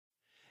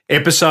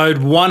Episode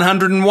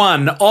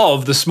 101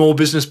 of the Small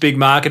Business Big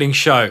Marketing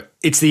Show.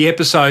 It's the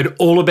episode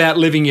all about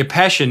living your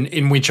passion,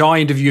 in which I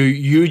interview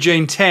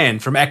Eugene Tan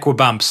from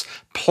Aquabumps.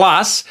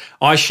 Plus,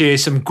 I share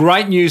some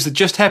great news that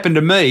just happened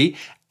to me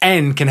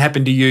and can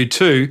happen to you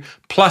too.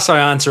 Plus, I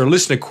answer a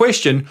listener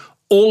question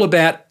all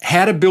about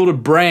how to build a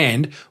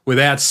brand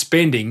without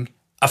spending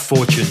a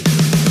fortune.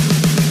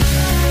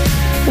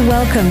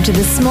 Welcome to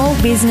the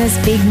Small Business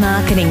Big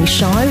Marketing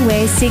Show,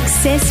 where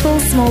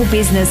successful small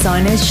business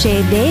owners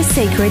share their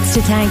secrets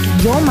to take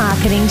your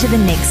marketing to the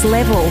next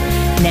level.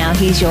 Now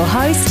here's your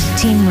host,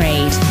 Tim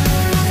Reed.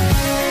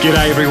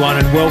 G'day everyone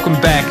and welcome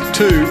back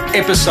to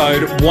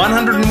episode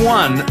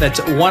 101, that's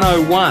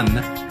 101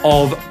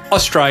 of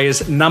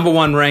Australia's number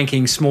one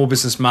ranking small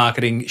business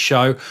marketing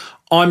show.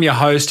 I'm your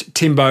host,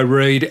 Timbo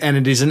Reed, and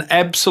it is an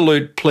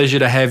absolute pleasure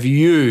to have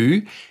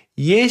you,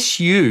 yes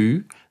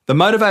you, the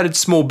motivated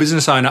small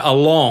business owner,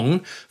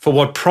 along for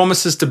what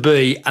promises to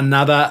be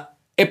another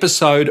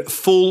episode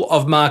full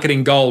of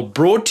marketing gold,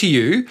 brought to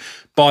you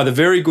by the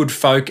very good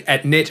folk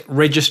at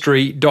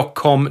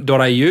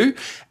netregistry.com.au.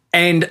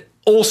 And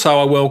also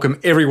I welcome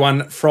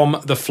everyone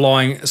from the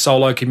Flying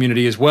Solo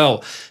community as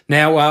well.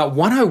 Now,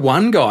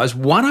 101, guys,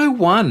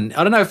 101.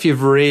 I don't know if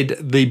you've read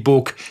the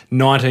book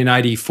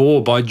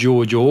 1984 by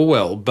George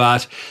Orwell,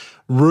 but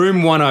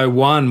Room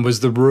 101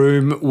 was the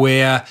room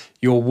where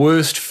your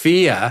worst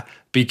fear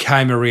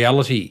became a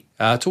reality.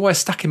 It's always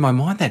stuck in my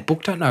mind, that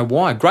book. Don't know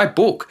why. Great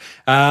book.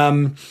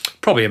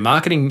 Probably a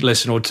marketing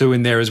lesson or two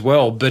in there as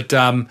well. But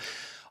I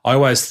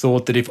always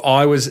thought that if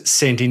I was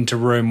sent into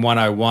room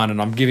 101,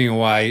 and I'm giving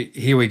away,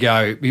 here we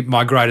go,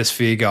 my greatest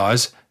fear,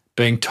 guys,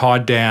 being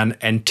tied down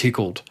and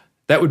tickled.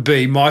 That would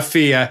be my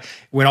fear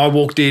when I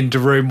walked into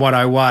room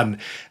 101.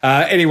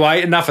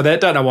 Anyway, enough of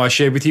that. Don't know why I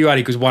shared with you,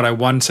 only because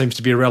 101 seems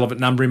to be a relevant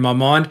number in my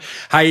mind.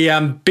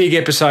 Hey, big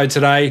episode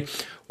today.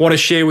 Want to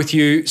share with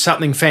you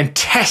something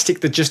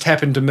fantastic that just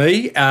happened to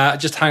me.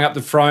 Just hung up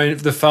the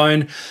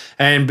phone,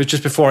 but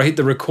just before I hit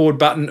the record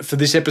button for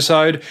this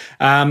episode,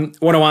 want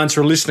to answer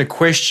a listener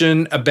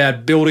question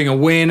about building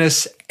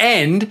awareness,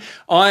 and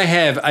I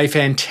have a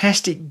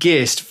fantastic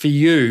guest for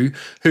you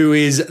who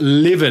is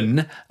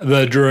living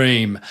the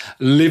dream,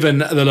 living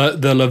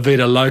the La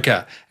Vida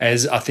Loca,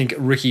 as I think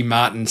Ricky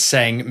Martin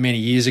sang many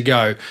years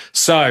ago.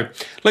 So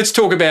let's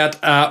talk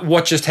about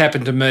what just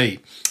happened to me.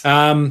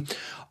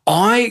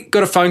 I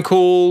got a phone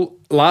call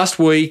last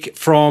week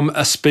from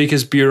a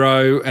speakers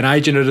bureau, an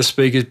agent at a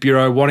speakers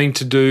bureau, wanting me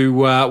to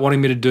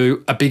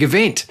do a big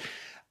event,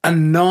 a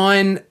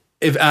nine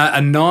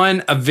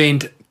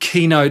event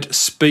keynote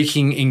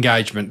speaking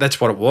engagement. That's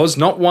what it was.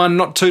 Not one,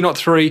 not two, not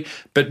three,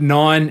 but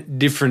 9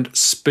 different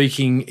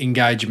speaking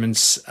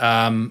engagements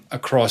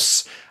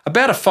across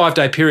about a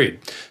 5-day period.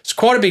 It's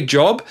quite a big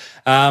job.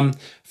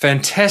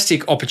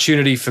 Fantastic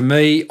opportunity for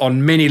me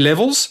on many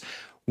levels.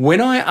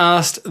 When I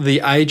asked the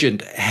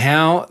agent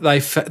how they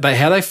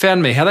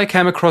found me, how they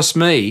came across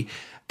me,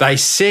 they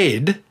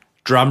said,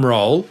 drum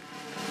roll,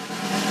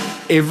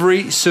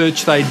 every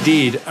search they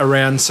did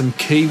around some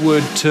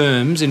keyword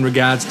terms in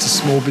regards to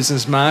small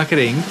business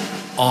marketing,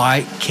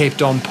 I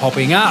kept on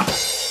popping up.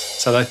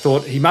 So they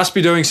thought, he must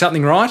be doing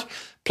something right.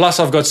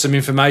 Plus, I've got some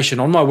information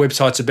on my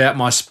websites about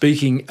my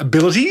speaking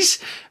abilities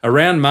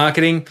around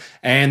marketing.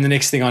 And the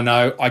next thing I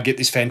know, I get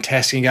this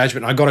fantastic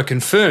engagement. I got it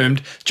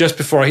confirmed just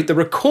before I hit the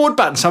record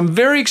button. So I'm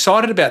very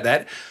excited about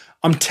that.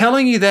 I'm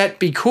telling you that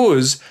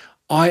because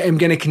I am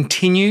going to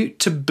continue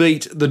to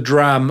beat the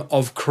drum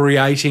of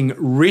creating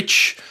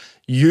rich,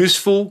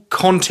 useful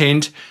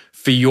content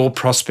for your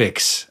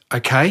prospects.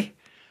 Okay?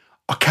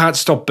 I can't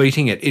stop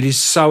beating it. It is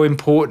so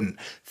important.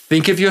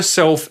 Think of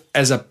yourself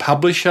as a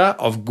publisher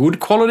of good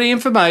quality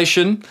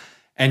information,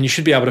 and you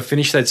should be able to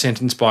finish that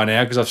sentence by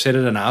now because I've said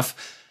it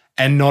enough,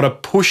 and not a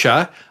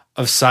pusher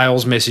of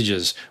sales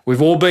messages. We've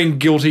all been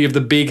guilty of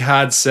the big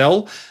hard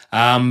sell.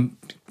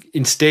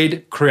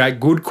 Instead,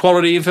 create good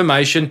quality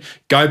information.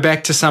 Go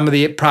back to some of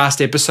the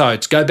past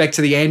episodes. Go back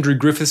to the Andrew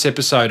Griffiths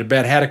episode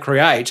about how to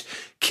create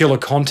killer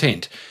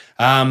content.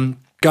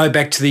 Go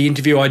back to the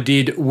interview I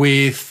did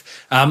with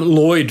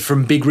Lloyd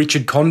from Big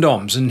Richard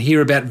Condoms and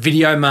hear about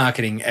video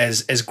marketing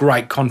as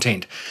great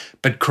content.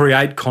 But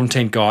create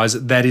content,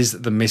 guys. That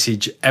is the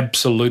message,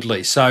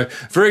 absolutely. So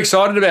very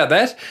excited about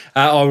that.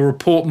 I'll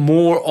report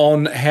more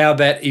on how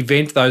that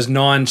event, those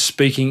 9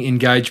 speaking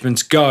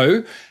engagements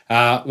go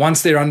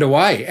once they're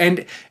underway.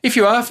 And if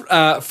you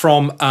are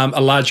from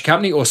a large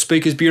company or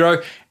speakers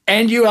bureau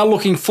and you are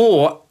looking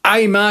for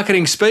a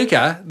marketing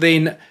speaker,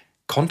 then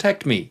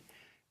contact me.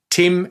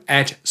 Tim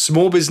at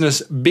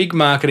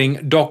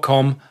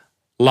smallbusinessbigmarketing.com.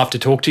 Love to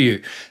talk to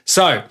you.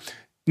 So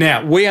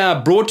now we are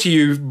brought to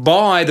you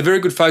by the very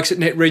good folks at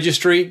Net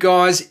Registry.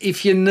 Guys,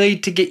 if you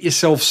need to get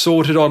yourself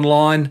sorted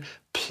online,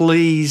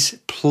 please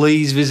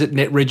visit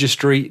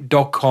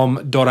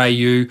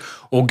netregistry.com.au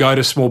or go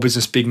to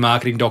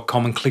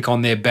smallbusinessbigmarketing.com and click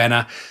on their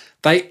banner.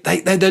 They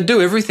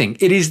do everything.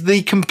 It is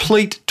the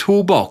complete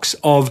toolbox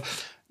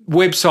of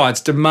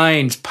websites,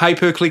 domains,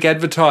 pay-per-click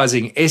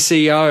advertising,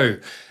 SEO,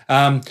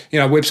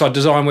 website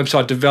design,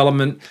 website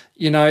development,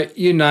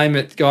 you name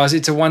it, guys,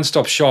 it's a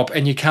one-stop shop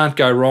and you can't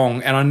go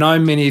wrong. And I know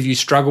many of you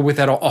struggle with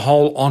that a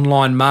whole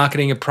online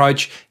marketing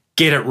approach.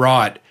 Get it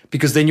right,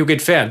 because then you'll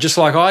get found, just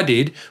like I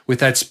did with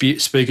that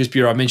Speakers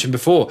Bureau I mentioned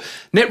before.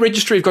 Net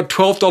Registry have got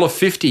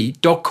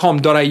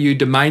 $12.50.com.au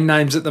domain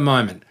names at the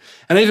moment.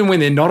 And even when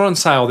they're not on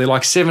sale, they're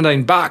like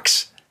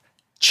 $17.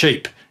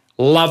 Cheap.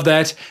 Love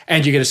that.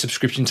 And you get a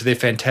subscription to their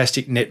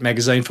fantastic Net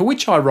magazine, for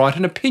which I write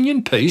an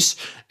opinion piece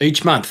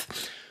each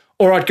month.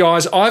 All right,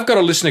 guys, I've got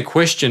a listener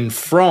question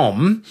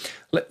from,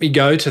 let me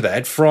go to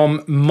that,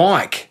 from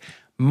Mike.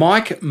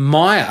 Mike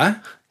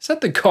Meyer. Is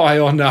that the guy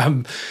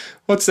on,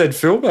 what's that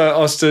film?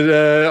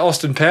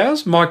 Austin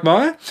Powers? Mike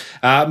Meyer?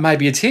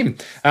 Maybe it's him.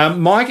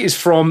 Mike is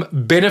from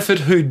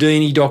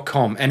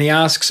benefithoudini.com, and he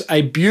asks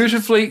a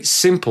beautifully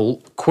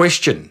simple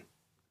question.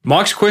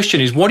 Mike's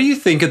question is, what do you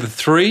think are the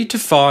 3 to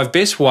 5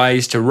 best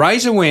ways to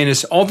raise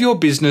awareness of your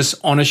business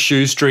on a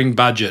shoestring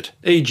budget,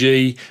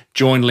 e.g.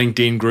 join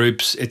LinkedIn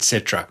groups,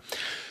 etc.?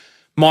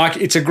 Mike,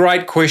 it's a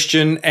great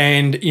question,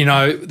 and,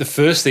 the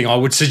first thing I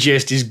would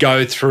suggest is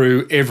go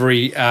through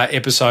every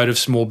episode of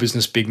Small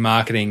Business Big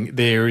Marketing.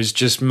 There is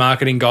just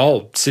marketing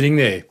gold sitting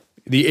there.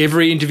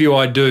 Every interview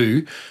I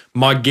do,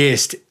 my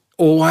guest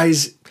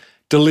always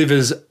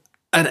delivers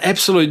an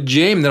absolute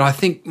gem that I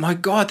think, my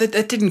God,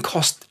 that didn't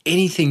cost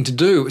anything to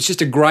do. It's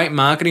just a great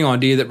marketing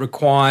idea that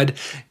required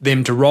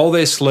them to roll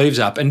their sleeves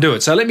up and do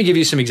it. So let me give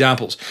you some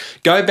examples.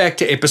 Go back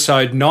to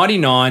episode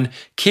 99,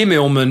 Kim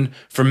Illman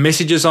from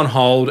Messages on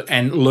Hold,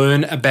 and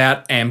learn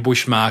about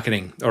ambush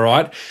marketing, all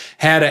right?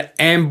 How to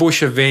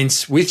ambush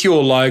events with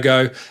your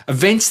logo,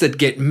 events that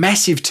get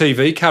massive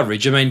TV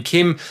coverage. I mean,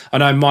 Kim, I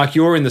know, Mike,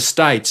 you're in the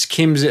States.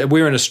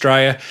 We're in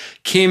Australia.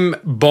 Kim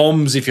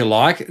bombs, if you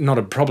like,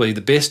 probably the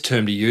best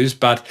term to use,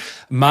 but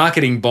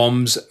marketing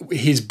bombs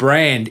his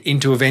brand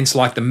into events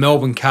like the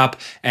Melbourne Cup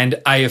and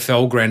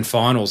AFL Grand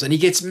Finals, and he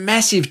gets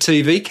massive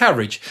TV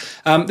coverage.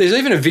 There's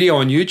even a video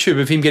on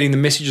YouTube of him getting the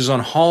Messages on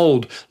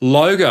Hold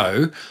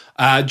logo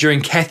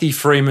during Kathy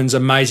Freeman's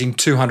amazing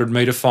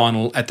 200-metre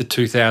final at the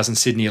 2000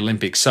 Sydney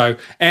Olympics. So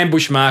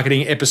ambush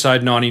marketing,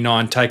 episode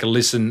 99, take a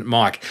listen,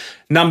 Mike.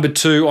 Number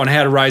 2, on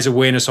how to raise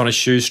awareness on a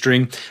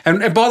shoestring.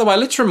 And by the way,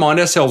 let's remind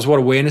ourselves what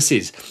awareness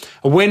is.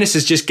 Awareness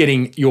is just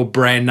getting your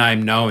brand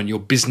name known, your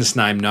business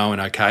name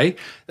known, okay?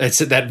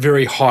 It's at that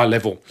very high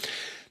level.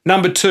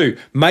 Number 2,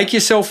 make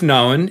yourself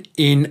known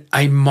in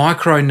a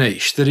micro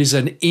niche that is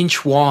 1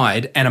 inch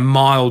wide and 1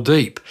 mile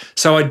deep.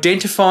 So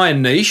identify a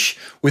niche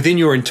within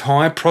your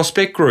entire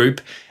prospect group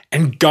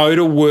and go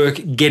to work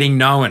getting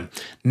known.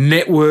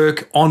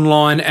 Network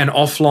online and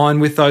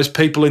offline with those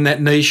people in that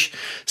niche.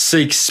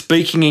 Seek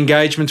speaking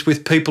engagements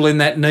with people in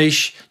that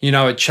niche,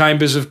 at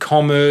chambers of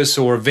commerce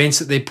or events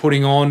that they're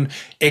putting on,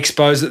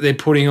 expos that they're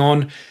putting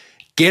on.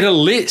 Get a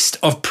list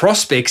of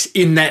prospects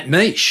in that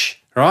niche,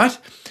 right?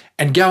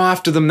 And go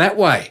after them that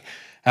way.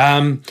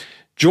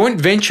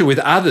 Joint venture with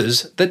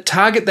others that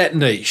target that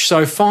niche.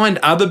 So find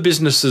other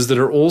businesses that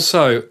are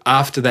also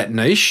after that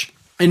niche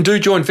and do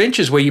joint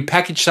ventures where you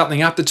package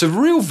something up that's of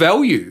real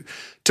value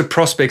to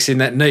prospects in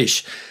that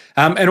niche.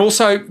 And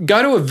also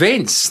go to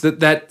events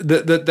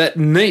that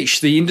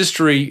niche, the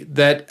industry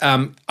that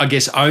I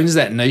guess owns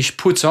that niche,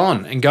 puts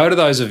on, and go to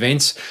those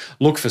events.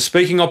 Look for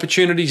speaking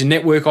opportunities,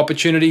 network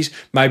opportunities.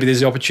 Maybe there's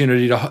the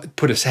opportunity to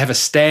have a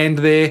stand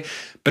there.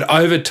 But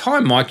over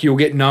time, Mike, you'll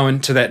get known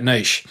to that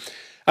niche.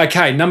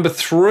 Okay, number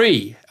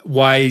 3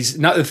 ways.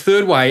 The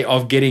third way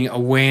of getting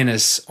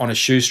awareness on a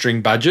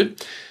shoestring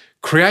budget: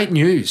 create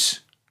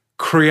news.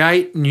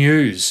 Create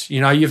news.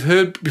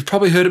 You've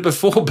probably heard it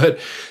before, but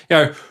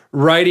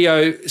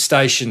radio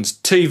stations,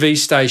 TV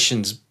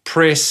stations,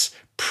 press,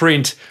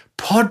 print,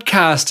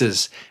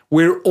 podcasters.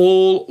 We're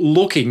all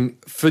looking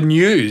for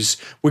news.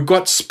 We've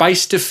got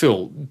space to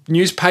fill.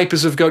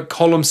 Newspapers have got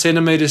column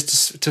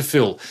centimetres to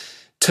fill.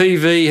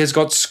 TV has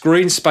got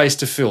screen space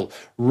to fill.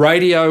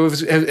 Radio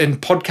and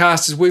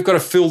podcasters, we've got to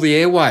fill the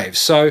airwaves.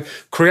 So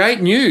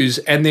create news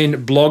and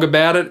then blog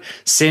about it.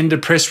 Send a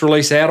press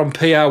release out on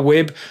PR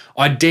Web.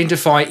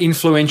 Identify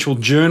influential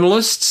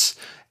journalists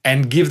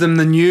and give them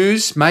the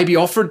news. Maybe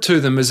offer it to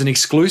them as an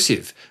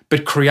exclusive,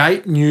 but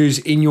create news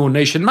in your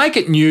niche and make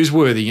it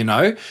newsworthy,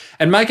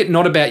 and make it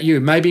not about you.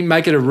 Maybe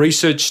make it a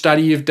research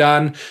study you've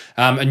done,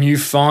 a new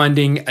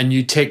finding, a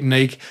new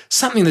technique,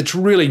 something that's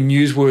really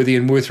newsworthy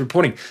and worth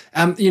reporting.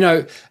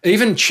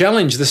 Even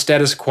challenge the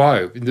status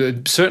quo.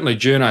 Certainly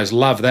journos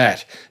love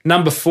that.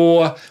 Number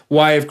 4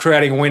 way of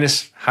creating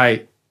awareness.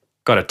 Hey,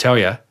 got to tell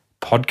you,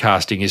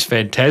 podcasting is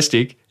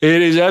fantastic.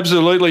 It is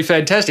absolutely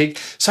fantastic.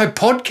 So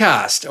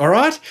podcast, all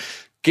right?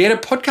 Get a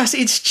podcast.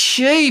 It's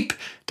cheap.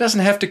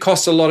 Doesn't have to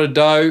cost a lot of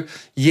dough.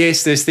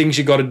 Yes, there's things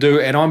you got to do,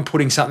 and I'm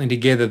putting something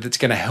together that's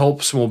going to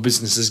help small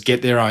businesses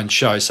get their own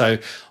show. So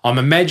I'm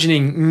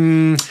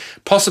imagining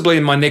possibly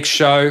in my next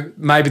show,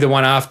 maybe the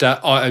one after,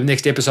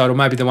 next episode, or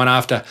maybe the one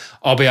after,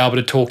 I'll be able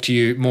to talk to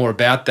you more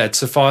about that.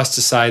 Suffice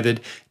to say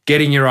that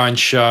getting your own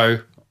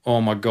show,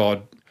 oh my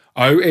God,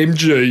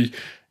 OMG,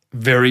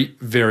 very,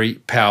 very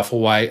powerful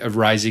way of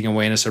raising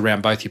awareness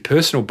around both your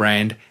personal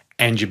brand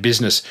and your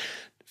business.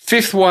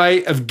 5th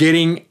way of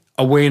getting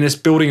awareness,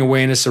 building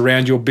awareness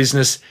around your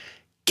business,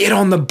 get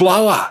on the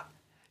blower.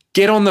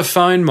 Get on the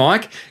phone,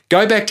 Mike.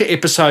 Go back to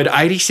episode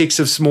 86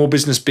 of Small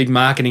Business Big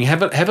Marketing.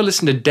 Have a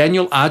listen to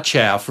Daniel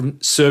Archow from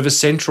Service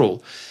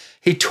Central.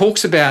 He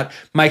talks about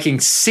making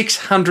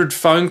 600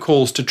 phone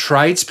calls to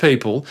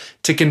tradespeople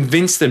to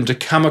convince them to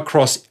come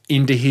across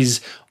into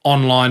his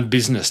online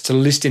business, to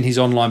list in his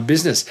online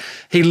business.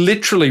 He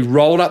literally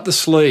rolled up the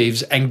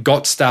sleeves and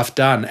got stuff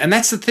done. And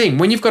that's the thing.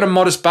 When you've got a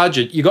modest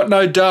budget, you've got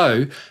no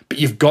dough, but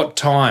you've got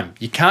time.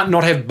 You can't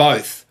not have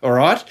both, all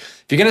right?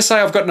 If you're going to say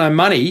I've got no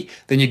money,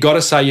 then you've got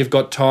to say you've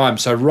got time.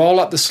 So roll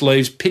up the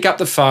sleeves, pick up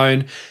the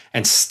phone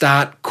and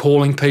start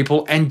calling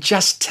people and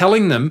just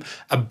telling them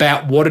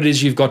about what it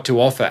is you've got to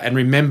offer. And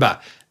remember,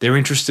 they're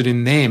interested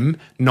in them,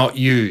 not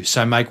you.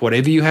 So make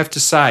whatever you have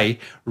to say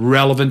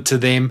relevant to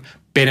them,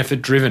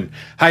 benefit driven.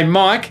 Hey,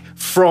 Mike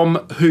from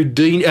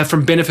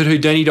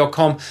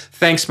benefithoudini.com.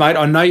 Thanks, mate.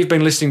 I know you've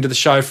been listening to the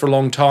show for a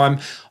long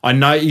time. I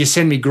know you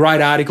send me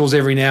great articles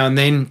every now and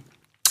then.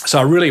 So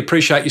I really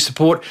appreciate your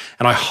support,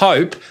 and I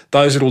hope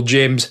those little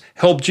gems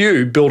helped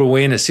you build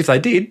awareness. If they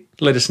did,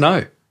 let us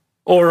know.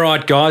 All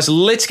right, guys,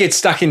 let's get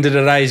stuck into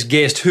today's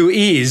guest, who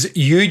is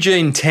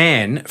Eugene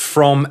Tan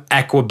from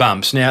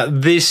Aquabumps. Now,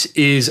 this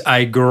is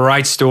a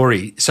great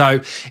story. So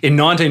in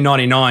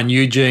 1999,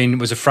 Eugene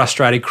was a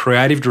frustrated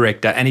creative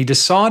director, and he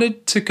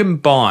decided to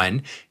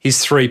combine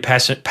his three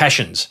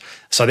passions.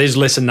 So there's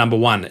lesson number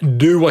one: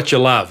 do what you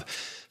love.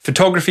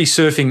 Photography,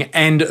 surfing,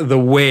 and the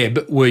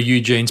web were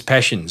Eugene's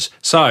passions.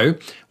 So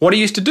what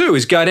he used to do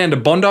is go down to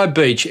Bondi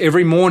Beach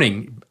every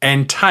morning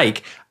and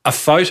take a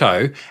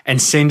photo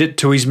and send it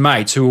to his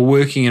mates who were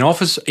working in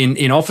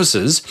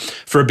offices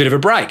for a bit of a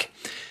break.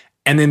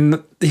 And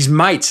then his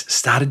mates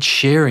started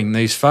sharing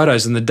these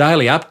photos, and the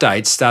daily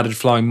updates started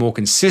flowing more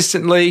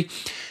consistently.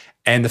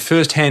 And the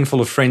first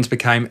handful of friends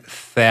became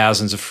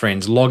thousands of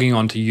friends logging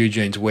onto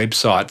Eugene's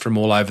website from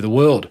all over the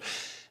world.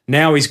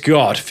 Now he's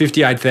got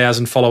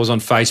 58,000 followers on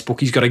Facebook.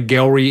 He's got a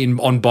gallery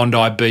on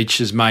Bondi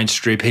Beach's main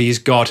strip. He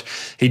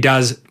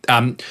does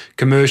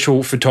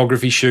commercial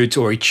photography shoots,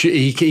 or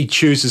he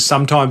chooses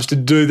sometimes to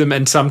do them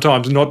and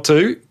sometimes not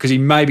to, because he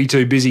may be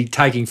too busy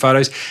taking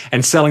photos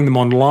and selling them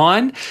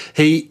online.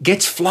 He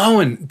gets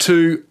flown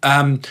to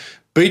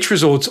beach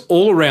resorts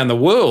all around the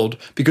world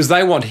because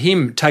they want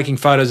him taking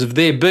photos of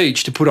their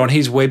beach to put on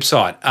his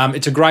website.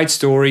 It's a great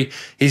story.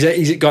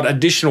 He's got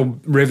additional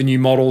revenue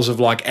models of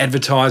like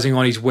advertising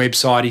on his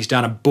website. He's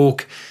done a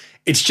book.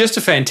 It's just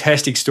a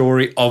fantastic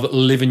story of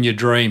living your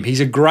dream. He's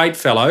a great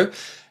fellow.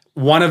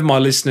 One of my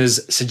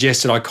listeners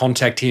suggested I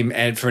contact him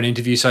for an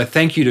interview, so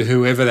thank you to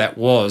whoever that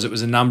was. It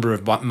was a number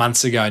of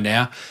months ago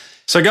now.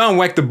 So go and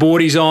whack the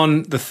boardies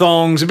on, the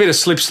thongs, a bit of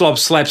slip, slop,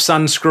 slap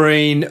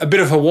sunscreen, a bit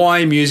of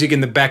Hawaii music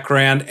in the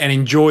background, and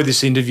enjoy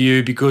this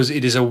interview because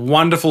it is a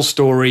wonderful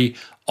story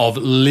of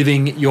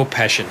living your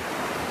passion.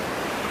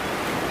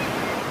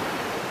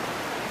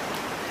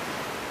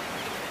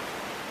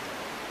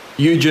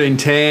 Eugene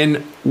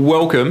Tan,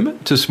 welcome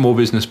to Small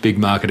Business Big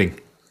Marketing.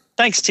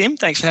 Thanks, Tim.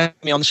 Thanks for having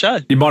me on the show.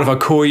 You mind if I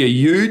call you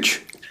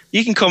Euge?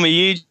 You can call me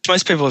Huge.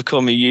 Most people have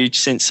called me Huge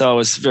since I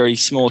was a very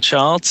small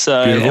child.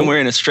 So, beautiful. And we're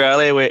in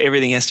Australia where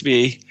everything has to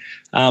be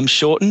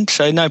shortened,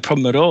 so no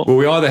problem at all. Well,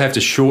 we either have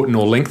to shorten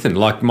or lengthen.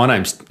 Like my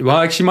name's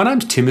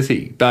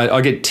Timothy, but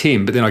I get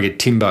Tim, but then I get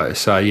Timbo.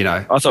 So, you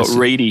know. I thought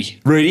Reedy.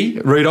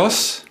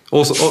 Reedos.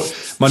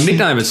 Also, my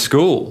nickname at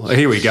school,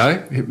 here we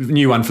go,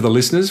 new one for the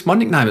listeners. My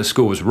nickname at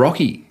school was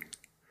Rocky.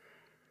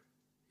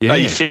 Yeah. Oh,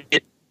 you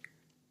fit.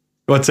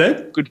 What's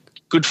that?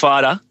 Good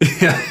fighter.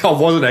 I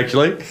wasn't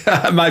actually.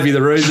 Maybe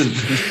the reason.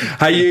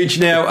 Hey, Huge,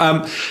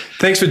 now,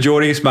 thanks for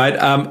joining us, mate.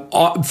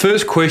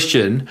 First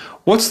question,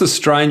 what's the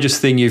strangest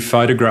thing you've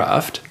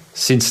photographed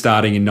since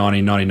starting in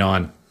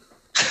 1999?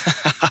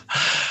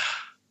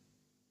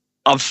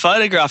 I've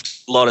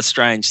photographed a lot of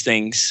strange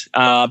things.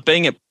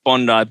 Being at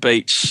Bondi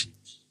Beach,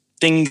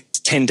 things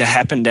tend to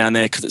happen down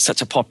there because it's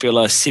such a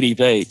popular city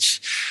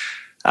beach.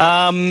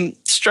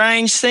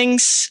 Strange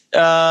things,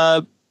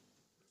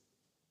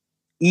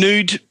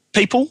 nude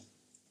people.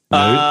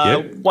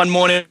 Yep. One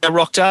morning I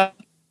rocked up.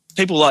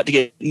 People like to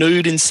get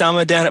nude in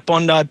summer down at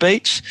Bondi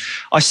Beach.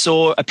 I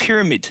saw a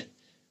pyramid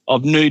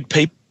of nude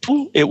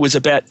people. It was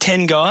about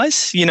 10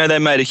 guys. You know, they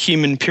made a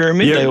human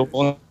pyramid. Yep. They were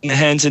on their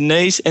hands and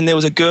knees, and there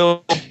was a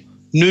girl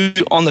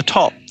nude on the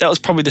top. That was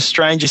probably the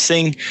strangest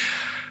thing.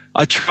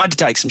 I tried to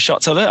take some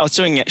shots of it. I was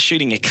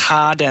shooting a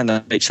car down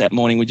the beach that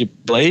morning, would you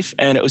believe?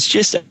 And it was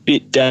just a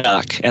bit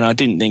dark, and I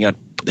didn't think I'd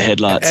put the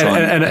headlights on.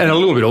 And a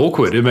little bit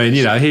awkward. I mean,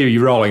 you know, here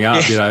you're rolling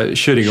up, you know,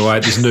 shooting away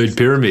at this nude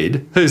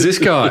pyramid. Who's this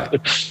guy?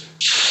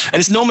 And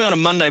it's normally on a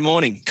Monday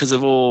morning because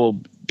of all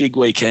big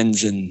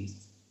weekends and,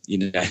 you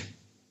know.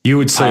 You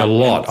would see a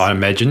lot, I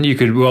imagine.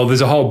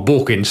 There's a whole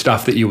book and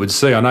stuff that you would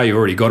see. I know you've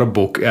already got a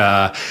book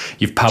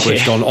you've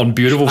published on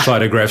beautiful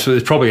photographs, but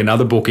there's probably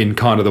another book in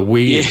kind of the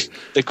weird. Yeah,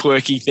 the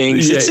quirky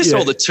things. It's just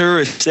all the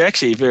tourists. They're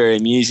actually very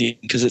amusing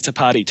because it's a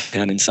party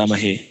town in summer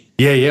here.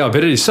 Yeah, I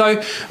bet it is. So,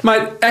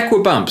 mate,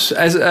 Aquabumps,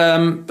 as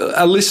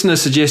a listener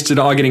suggested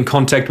I get in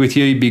contact with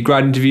you, it'd be a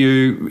great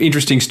interview,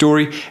 interesting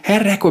story. How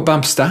did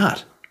Aquabumps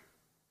start?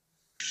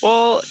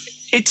 Well,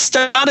 it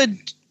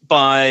started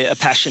by a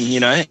passion,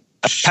 a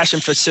passion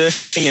for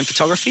surfing and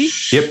photography.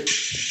 Yep.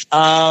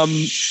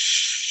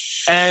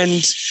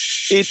 And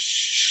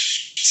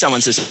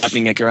someone's just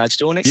opening a garage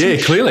door next to me.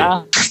 Yeah, clearly.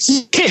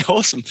 Yeah,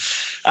 awesome.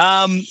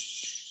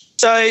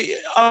 So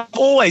I've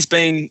always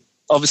been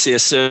obviously a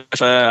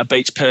surfer, a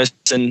beach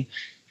person,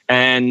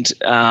 and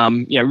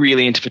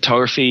really into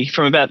photography.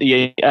 From about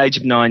the age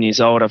of 9 years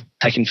old, I've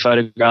taken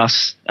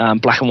photographs,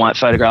 black and white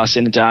photographs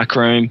in a dark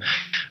room.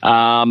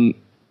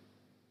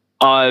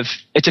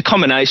 It's a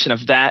combination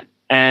of that,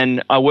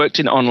 and I worked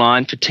in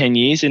online for 10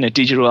 years in a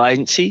digital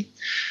agency.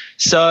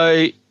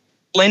 So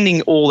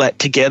blending all that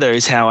together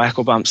is how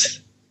Aquabumps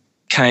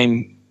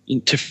came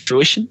into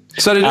fruition.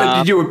 So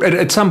did you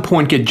at some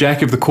point get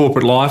jack of the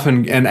corporate life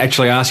and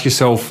actually ask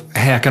yourself,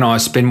 how can I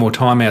spend more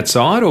time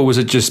outside, or was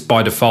it just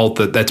by default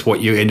that's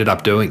what you ended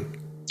up doing?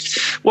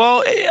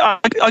 Well,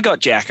 I got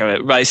jack of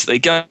it, basically.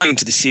 Going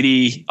to the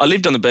city, I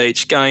lived on the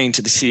beach, going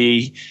to the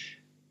city,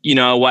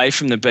 away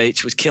from the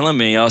beach was killing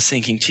me. I was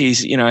thinking,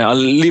 geez, I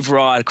live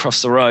right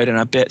across the road and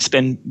I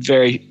spend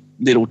very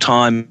little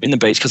time in the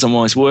beach because I'm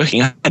always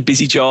working. I had a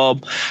busy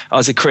job. I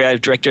was a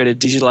creative director at a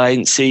digital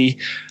agency.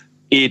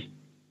 It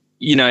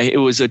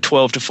was a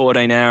 12 to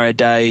 14 hour a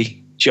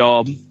day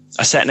job.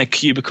 I sat in a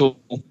cubicle,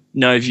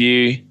 no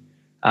view.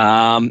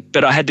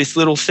 But I had this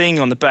little thing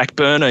on the back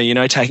burner,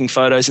 taking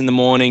photos in the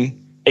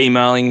morning,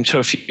 emailing to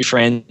a few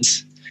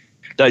friends.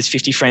 Those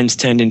 50 friends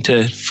turned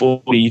into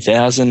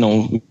 40,000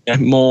 or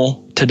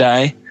more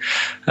today.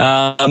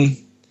 And,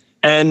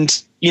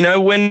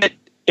 when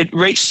it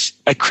reached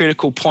a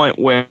critical point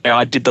where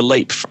I did the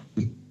leap from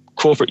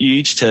corporate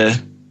yooj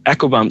to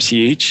Aquabumps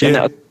yooj, and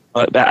that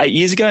was about 8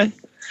 years ago.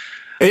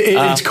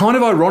 It's kind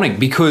of ironic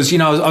because,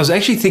 I was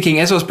actually thinking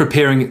as I was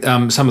preparing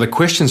some of the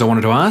questions I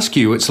wanted to ask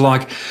you, it's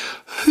like,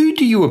 who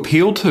do you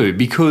appeal to?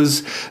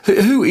 Because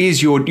who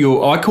is your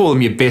I call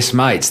them your best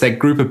mates, that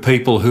group of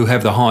people who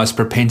have the highest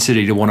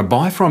propensity to want to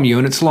buy from you.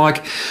 And it's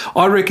like,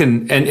 I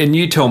reckon, and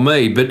you tell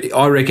me, but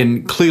I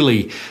reckon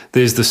clearly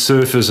there's the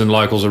surfers and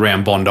locals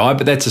around Bondi,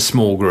 but that's a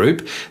small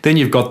group. Then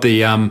you've got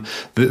the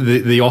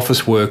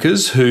office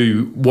workers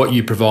who what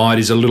you provide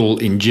is a little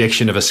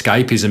injection of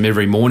escapism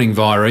every morning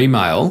via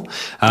email.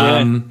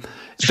 But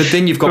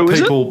then you've got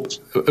people.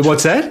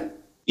 What's that?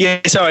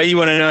 Yeah, sorry, you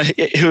want to know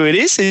who it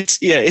is?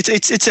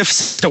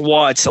 It's a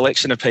wide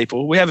selection of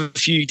people. We have a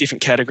few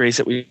different categories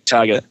that we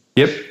target.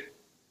 Yep.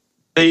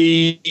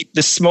 The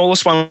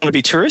smallest one would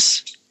be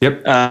tourists.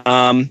 Yep.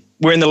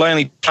 We're in the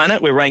Lonely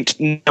Planet. We're ranked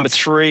number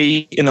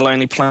 3 in the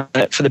Lonely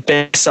Planet for the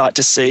best sight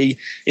to see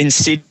in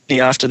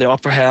Sydney after the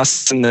Opera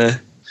House and the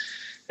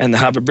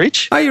Harbour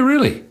Bridge. Are you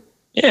really?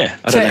 Yeah.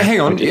 So hang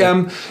on,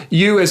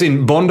 you as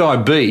in Bondi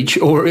Beach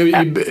or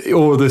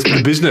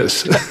the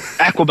business?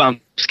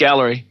 Aquabumps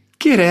Gallery.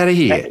 Get out of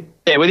here.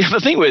 Yeah, I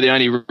think we're the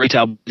only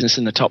retail business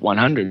in the top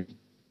 100.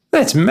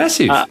 That's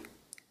massive. I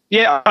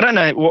don't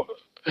know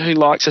who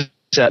likes us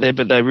out there,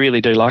 but they really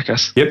do like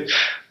us. Yep.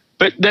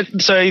 But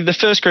so the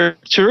first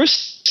group of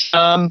tourists,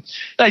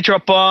 they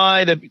drop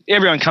by.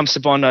 Everyone comes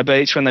to Bondi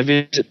Beach when they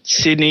visit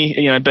Sydney,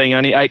 being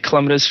only 8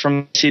 kilometres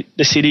from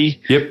the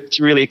city. Yep. It's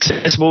really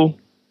accessible.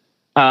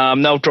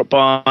 They'll drop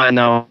by and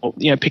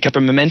they'll pick up a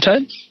memento.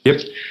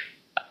 Yep.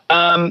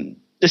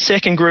 The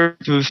second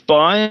group of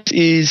buyers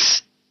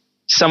is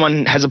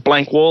someone has a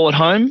blank wall at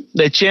home.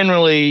 They're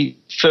generally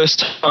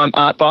first-time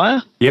art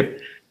buyer. Yep.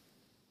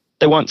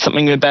 They want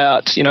something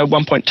about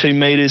 1.2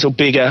 metres or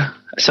bigger,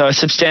 so a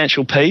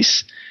substantial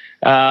piece.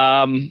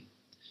 They'll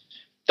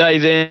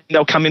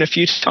come in a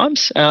few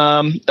times.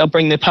 They'll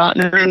bring their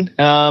partner in.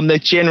 They're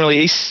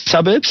generally east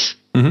suburbs.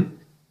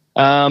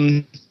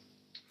 Mm-hmm.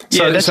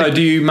 So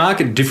do you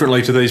market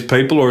differently to these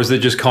people, or is there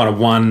just kind of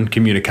one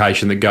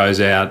communication that goes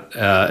out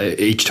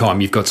each time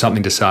you've got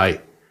something to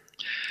say?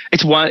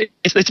 It's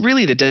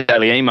really the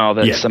daily email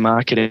that's the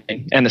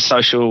marketing, and the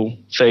social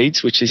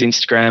feeds, which is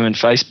Instagram and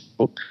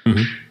Facebook.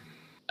 Mm-hmm.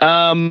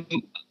 And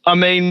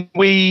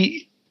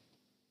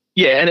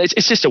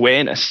it's just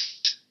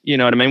awareness. You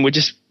know what I mean? We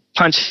just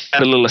punch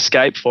out a little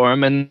escape for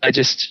them, and they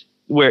just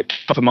wear it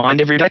top of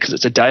mind every day because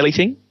it's a daily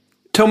thing.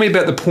 Tell me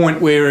about the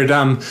point where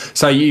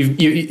so in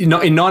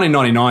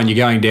 1999 you're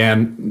going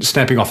down,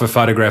 snapping off a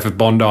photograph of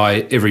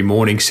Bondi every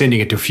morning, sending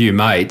it to a few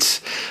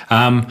mates.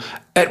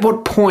 At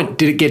what point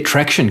did it get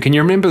traction? Can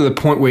you remember the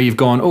point where you've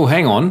gone, oh,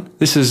 hang on,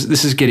 this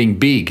is getting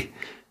big?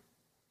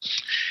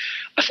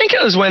 I think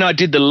it was when I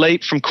did the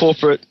leap from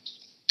corporate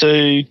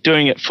to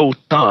doing it full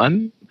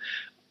time.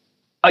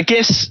 I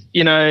guess,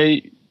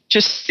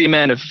 just the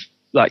amount of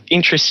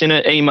interest in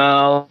it,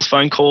 emails,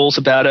 phone calls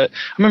about it.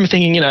 I remember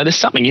thinking, there's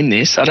something in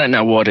this. I don't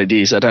know what it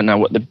is. I don't know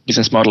what the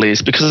business model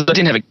is, because I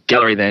didn't have a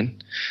gallery then.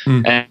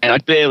 And I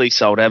barely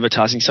sold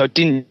advertising, so it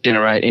didn't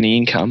generate any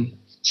income.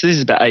 So this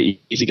is about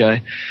 8 years ago.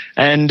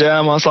 And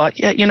I was like,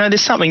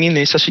 there's something in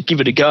this. I should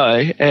give it a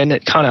go. And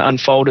it kind of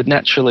unfolded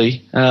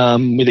naturally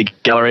with a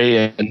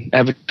gallery and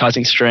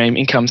advertising stream,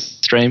 income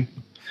stream.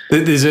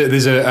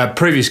 There's a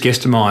previous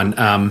guest of mine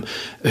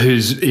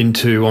who's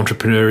into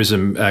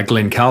entrepreneurism,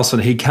 Glenn Carlson.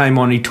 He came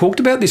on. He talked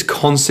about this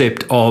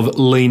concept of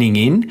leaning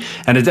in,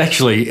 and I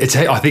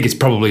think it's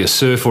probably a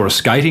surf or a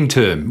skating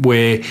term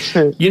where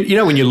you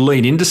know when you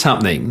lean into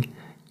something,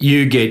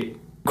 you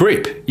get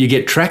grip, you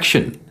get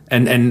traction.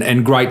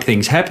 And great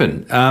things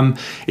happen.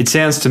 It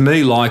sounds to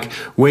me like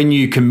when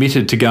you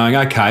committed to going,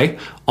 okay,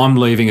 I'm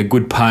leaving a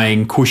good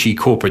paying, cushy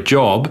corporate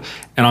job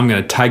and I'm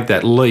going to take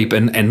that leap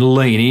and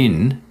lean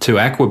in to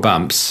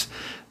Aquabumps,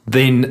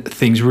 then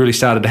things really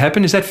started to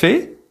happen. Is that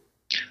fair?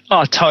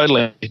 Oh,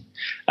 totally.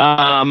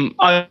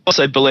 I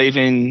also believe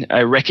in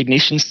a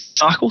recognition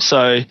cycle.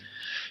 So,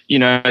 you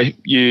know,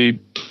 you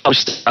publish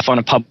stuff on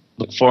a public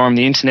forum,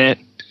 the internet,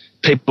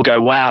 people go,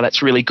 wow,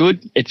 that's really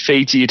good. It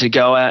feeds you to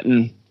go out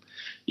and,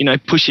 you know,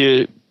 push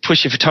your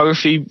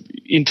photography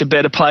into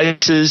better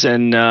places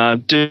and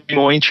do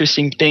more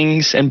interesting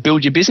things and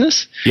build your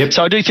business. Yep.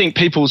 So I do think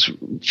people's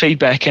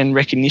feedback and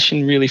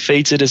recognition really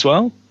feeds it as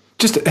well.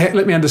 Just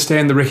let me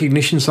understand the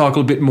recognition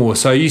cycle a bit more.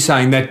 So are you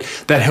saying that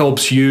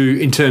helps you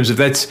in terms of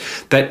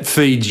that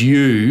feeds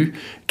you,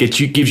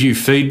 gives you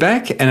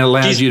feedback and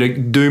allows you to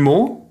do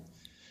more?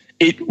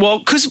 Well,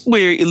 because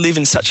we live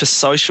in such a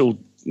social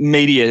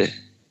media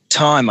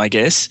time, I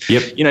guess.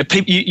 Yep. You know,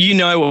 you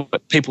know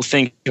what people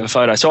think of a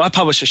photo. So I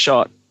published a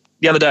shot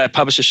the other day. I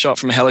published a shot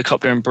from a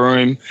helicopter in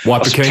Broome.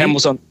 White bikini?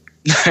 Camels on.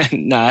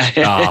 No.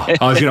 I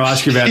was going to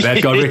ask you about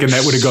that. I reckon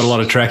that would have got a lot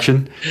of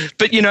traction.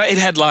 But, you know, it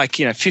had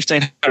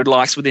 1,500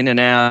 likes within an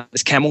hour,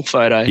 this camel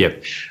photo.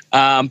 Yep.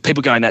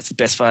 People going, that's the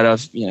best photo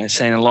I've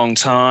seen in a long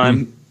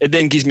time. It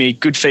then gives me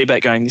good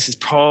feedback going, this is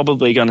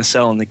probably going to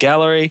sell in the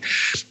gallery.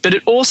 But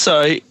it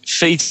also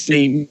feeds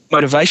me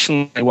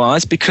motivationally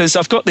wise because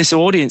I've got this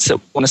audience that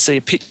want to see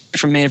a picture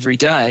from me every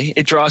day.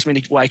 It drives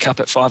me to wake up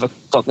at 5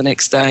 o'clock the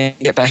next day and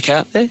get back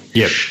out there.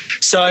 Yep.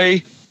 So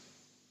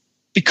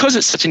because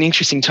it's such an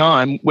interesting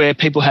time where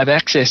people have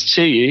access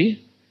to you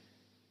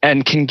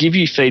and can give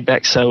you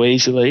feedback so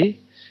easily,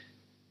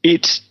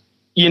 it's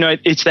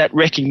that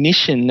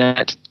recognition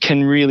that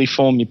can really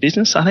form your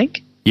business, I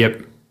think.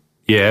 Yep.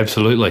 Yeah,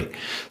 absolutely.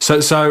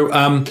 So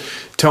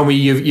tell me,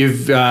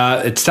 you've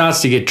it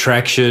starts to get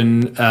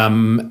traction,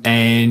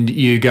 and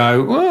you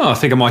go, well, I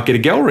think I might get a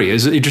gallery.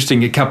 It's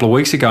interesting. A couple of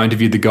weeks ago, I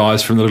interviewed the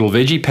guys from the Little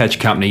Veggie Patch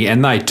Company,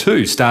 and they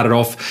too started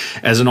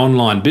off as an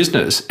online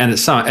business, and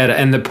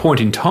at the point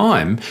in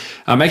time,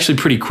 actually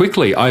pretty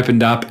quickly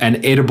opened up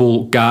an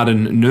edible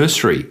garden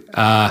nursery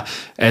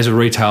as a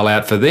retail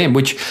out for them.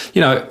 Which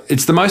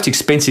it's the most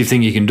expensive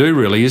thing you can do,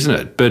 really, isn't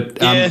it? But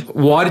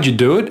why did you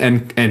do it?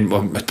 And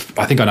well,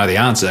 I think I know the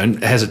answer.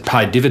 And has it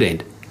paid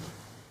dividend?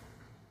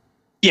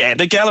 Yeah,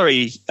 the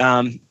gallery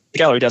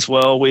does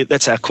well.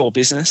 That's our core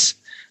business.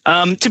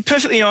 To be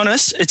perfectly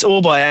honest, it's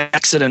all by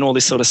accident, all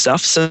this sort of stuff.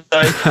 So,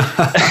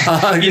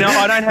 I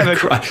don't have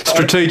a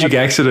strategic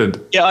accident.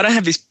 Yeah, I don't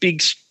have this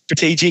big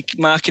strategic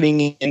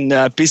marketing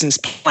and business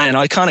plan.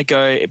 I kind of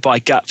go by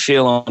gut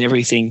feel on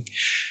everything.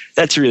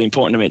 That's really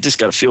important to me. It just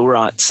got to feel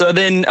right. So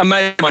then a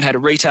mate of mine had a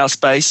retail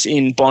space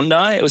in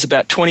Bondi. It was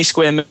about 20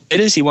 square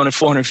metres. He wanted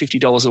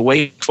 $450 a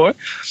week for it.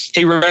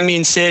 He rang me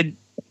and said,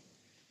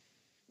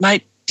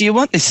 mate, do you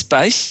want this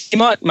space? You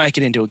might make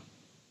it into a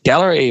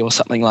gallery or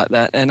something like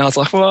that. And I was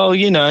like, well, I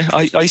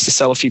used to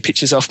sell a few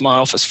pictures off my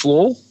office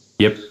floor.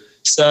 Yep.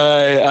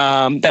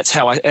 So that's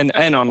how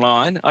and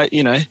online,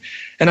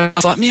 and I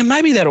was like, man,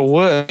 maybe that'll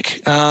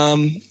work.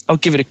 I'll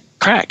give it a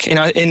crack.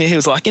 And he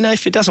was like,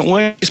 if it doesn't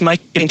work, just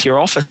make it into your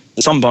office.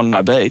 It's on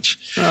Bondi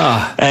Beach.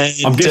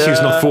 I'm guessing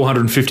it's not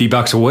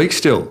 $450 a week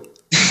still.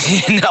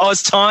 No,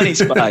 it's tiny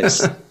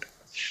space.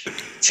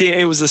 See,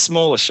 it was the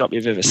smallest shop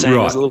you've ever seen.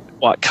 Right. It was a little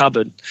white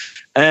cupboard.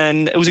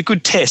 And it was a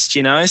good test,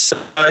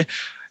 So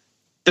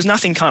there's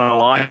nothing kind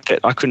of like it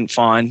I couldn't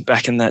find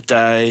back in that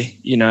day,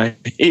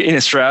 In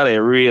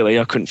Australia, really,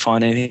 I couldn't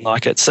find anything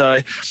like it. So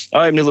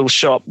I opened a little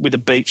shop with the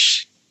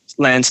beach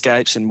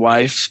landscapes and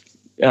waves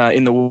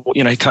in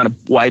the, kind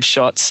of wave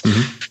shots.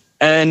 Mm-hmm.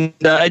 And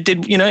I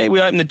did, we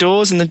opened the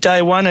doors and the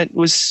day one it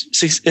was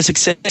a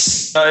success.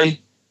 So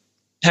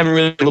haven't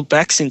really looked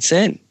back since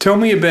then. Tell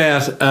me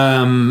about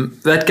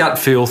that gut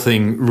feel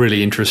thing.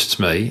 Really interests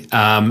me,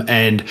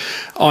 and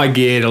I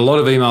get a lot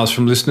of emails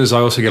from listeners. I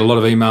also get a lot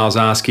of emails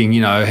asking,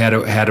 how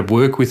to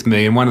work with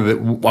me. And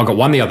I got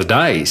one the other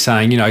day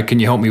saying, can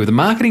you help me with a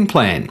marketing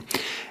plan?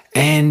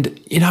 And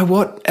you know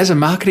what? As a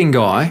marketing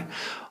guy,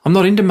 I'm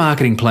not into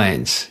marketing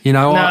plans.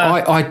 No.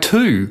 I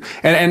too,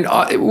 and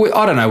I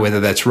don't know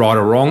whether that's right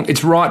or wrong.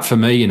 It's right for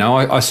me.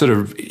 I sort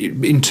of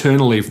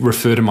internally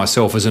refer to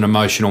myself as an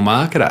emotional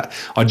marketer.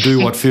 I do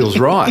what feels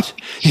right.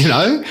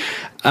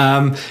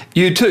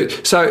 You too.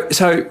 So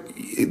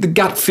the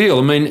gut feel.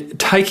 I mean,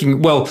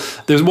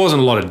 there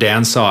wasn't a lot of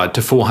downside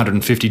to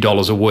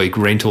 $450 a week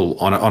rental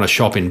on a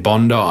shop in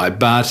Bondi,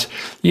 but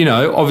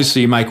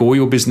obviously you make all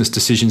your business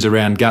decisions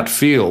around gut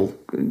feel.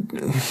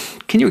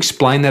 Can you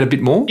explain that a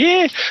bit more?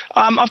 Yeah,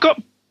 I've got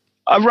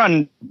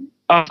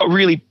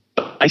really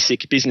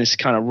basic business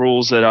kind of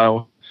rules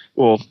that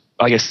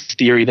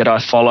theory that I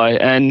follow,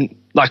 and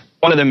like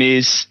one of them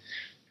is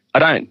I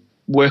don't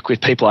work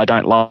with people I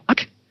don't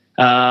like.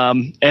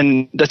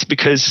 And that's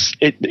because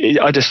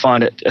I just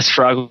find it a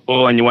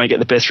struggle and you won't get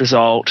the best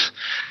result.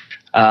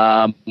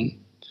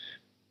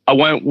 I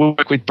won't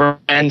work with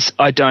brands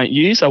I don't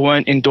use. I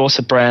won't endorse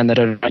a brand that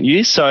I don't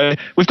use. So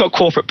we've got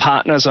corporate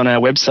partners on our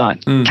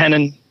website,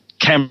 Canon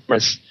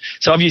cameras.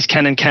 So I've used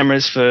Canon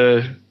cameras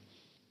for,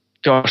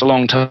 a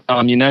long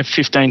time,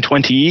 15,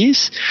 20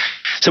 years.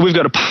 So we've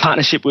got a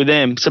partnership with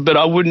them. But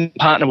I wouldn't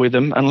partner with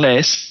them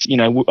unless,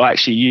 I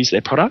actually use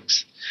their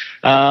products.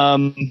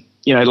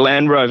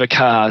 Land Rover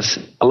cars.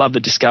 I love the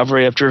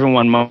Discovery. I've driven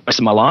one most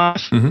of my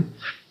life. Mm-hmm.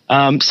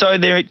 So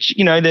they're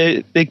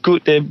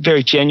good. They're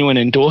very genuine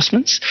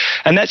endorsements,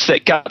 and that's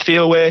that gut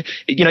feel where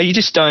you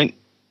just don't.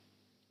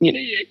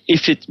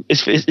 If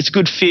it's a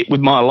good fit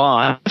with my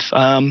life,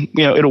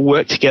 it'll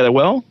work together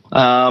well.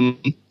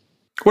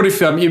 What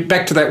if you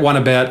back to that one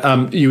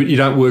about you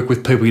don't work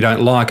with people you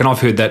don't like, and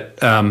I've heard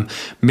that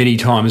many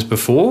times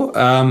before.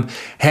 How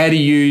do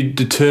you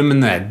determine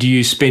that? Do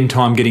you spend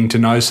time getting to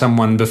know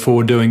someone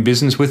before doing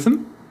business with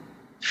them?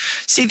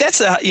 See,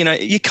 that's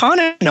you kind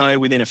of know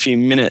within a few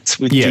minutes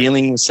with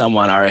dealing with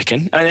someone, I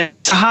reckon. And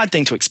it's a hard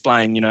thing to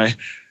explain, you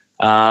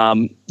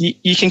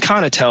can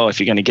kind of tell if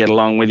you're going to get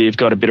along, whether you've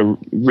got a bit of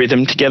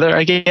rhythm together,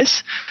 I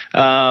guess.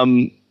 But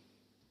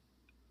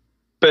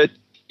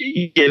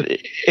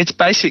it's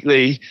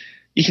basically,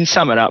 you can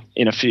sum it up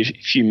in a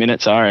few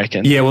minutes, I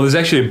reckon. Yeah, well, there's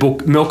actually a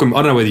book, Malcolm.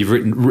 I don't know whether you've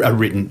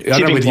written. I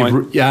don't know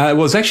whether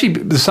well, it's actually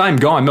the same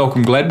guy,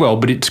 Malcolm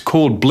Gladwell, but it's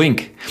called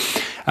Blink.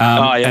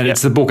 And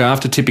it's the book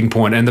after Tipping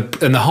Point, and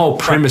the whole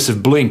premise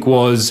of Blink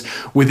was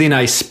within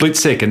a split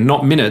second,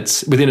 not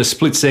minutes, within a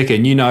split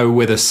second, you know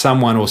whether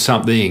someone or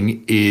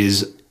something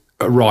is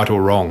right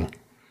or wrong.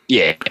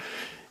 Yeah,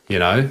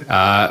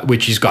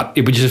 which is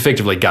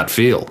effectively gut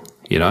feel.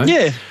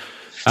 Yeah.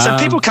 So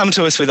people come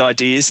to us with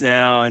ideas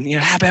now, and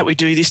how about we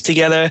do this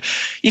together?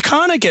 You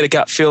kind of get a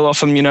gut feel off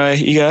them. You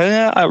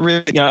go, I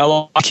really, I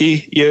like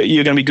you.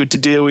 You're going to be good to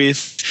deal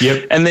with.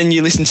 Yep. And then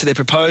you listen to their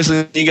proposal,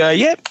 and you go,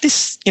 yep,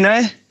 this,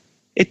 it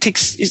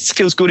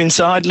feels good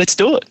inside. Let's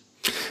do it.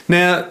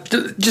 Now,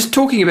 just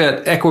talking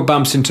about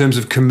Aquabumps in terms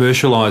of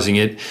commercialising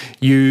it,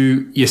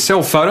 you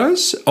sell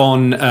photos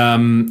on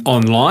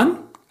online,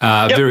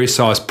 various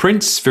size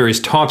prints, various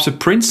types of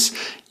prints.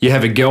 You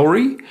have a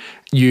gallery.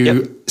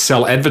 You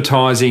sell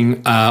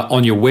advertising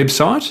on your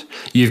website.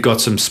 You've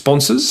got some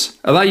sponsors.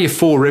 Are they your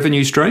 4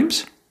 revenue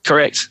streams?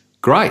 Correct.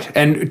 Great.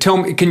 And tell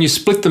me, can you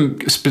split them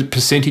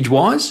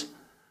percentage-wise?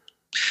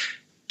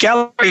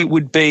 Gallery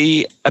would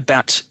be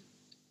about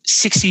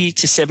 60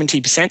 to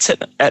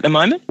 70% at the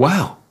moment.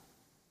 Wow.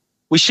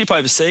 We ship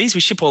overseas.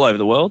 We ship all over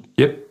the world.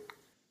 Yep.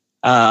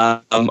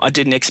 I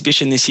did an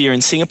exhibition this year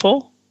in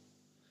Singapore,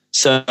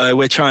 so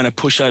we're trying to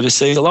push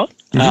overseas a lot.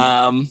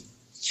 Mm-hmm.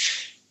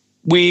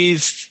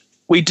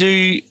 We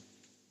do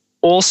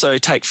also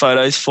take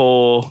photos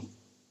for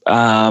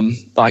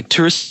like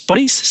tourist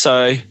bodies.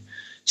 So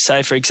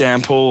say, for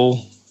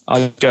example,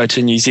 I go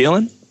to New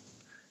Zealand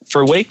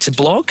for a week to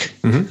blog.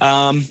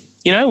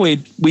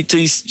 Mm-hmm. We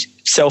do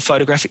sell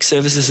photographic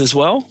services as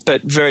well,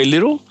 but very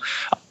little.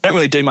 I don't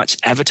really do much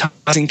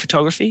advertising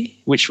photography,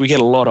 which we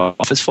get a lot of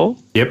offers for.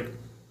 Yep.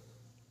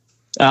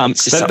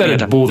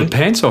 That'd bore the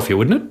pants off you,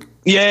 wouldn't it?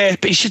 Yeah,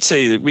 but you should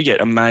see that we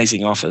get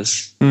amazing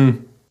offers.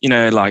 Mm.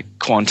 Like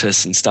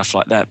Qantas and stuff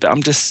like that.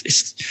 But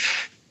it's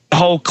the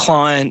whole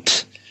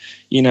client,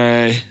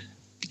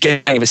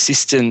 getting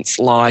assistance,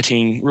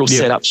 lighting, real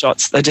setup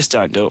shots. They just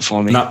don't do it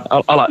for me.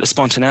 No. I like the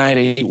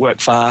spontaneity, work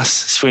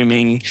fast,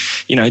 swimming,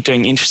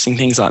 doing interesting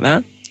things like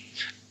that.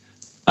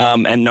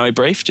 And no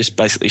brief, just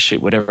basically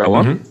shoot whatever I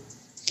want.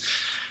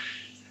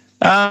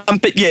 Mm-hmm.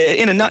 But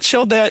in a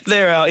nutshell,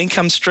 they're our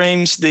income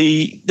streams.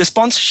 The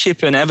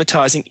sponsorship and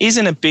advertising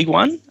isn't a big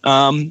one.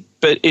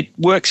 But it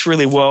works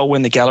really well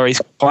when the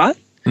gallery's quiet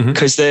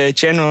because they're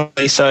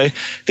generally, so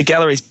the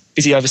gallery's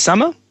busy over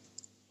summer,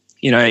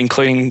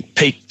 including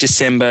peak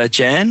December,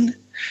 Jan,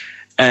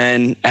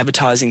 and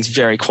advertising's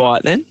very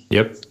quiet then.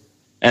 Yep.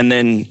 And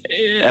then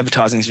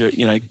advertising's,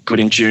 good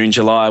in June,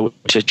 July,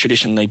 which are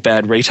traditionally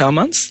bad retail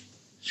months.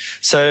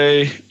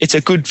 So it's a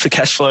good for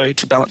cash flow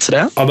to balance it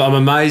out. I'm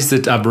amazed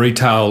that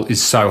retail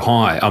is so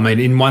high. I mean,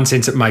 in one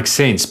sense it makes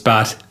sense,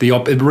 but the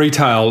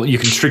retail you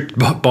constrict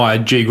by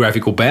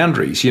geographical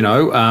boundaries,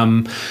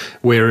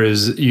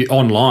 whereas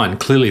online,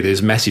 clearly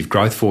there's massive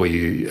growth for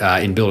you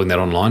in building that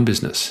online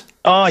business.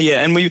 Oh,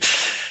 yeah. And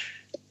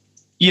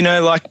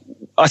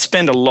I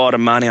spend a lot of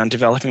money on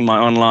developing my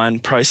online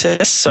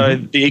process, so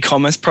the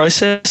e-commerce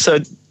process. So,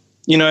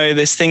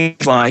 there's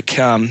things like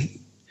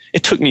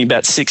it took me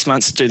about 6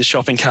 months to do the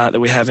shopping cart that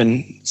we have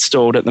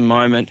installed at the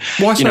moment.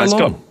 Why so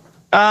long?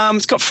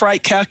 It's got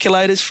freight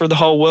calculators for the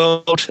whole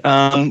world.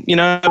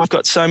 We've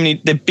got so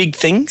many, they're big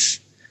things.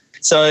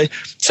 So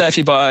say if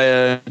you buy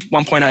a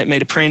 1.8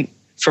 metre print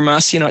from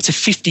us, it's a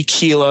 50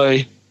 kilo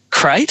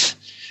crate.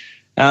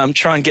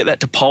 Try and get that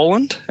to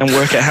Poland and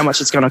work out how much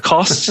it's going to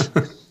cost.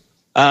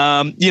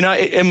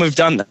 And we've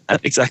done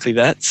that, exactly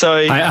that. So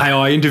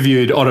I've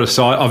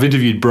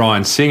interviewed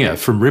Brian Singer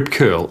from Rip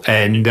Curl,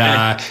 and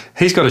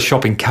he's got a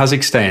shop in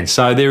Kazakhstan.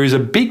 So there is a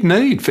big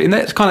need in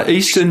that kind of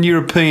Eastern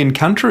European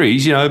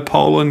countries,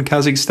 Poland,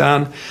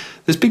 Kazakhstan.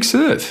 There's big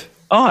surf.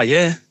 Oh,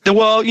 yeah.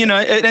 Well,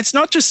 it's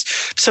not just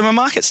 – so my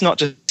market's not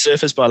just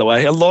surfers, by the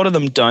way. A lot of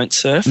them don't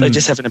surf. They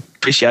just have an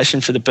appreciation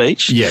for the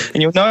beach. Yeah.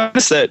 And you'll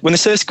notice that when the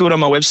surf's good on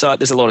my website,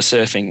 there's a lot of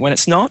surfing. When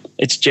it's not,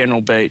 it's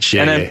general beach.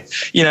 Yeah,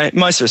 and,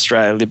 most of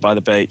Australia live by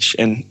the beach,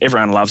 and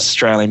everyone loves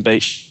Australian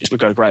beach. We've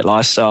got a great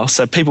lifestyle.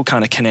 So people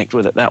kind of connect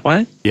with it that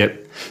way. Yep.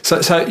 So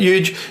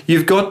Euge,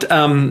 you've got,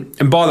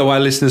 and by the way,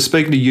 listeners,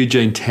 speaking to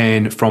Eugene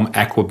Tan from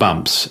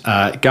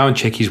Aquabumps, go and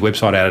check his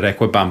website out at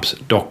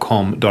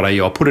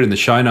aquabumps.com.au. I'll put it in the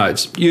show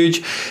notes.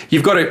 Euge,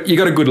 you've got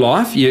a good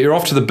life. You're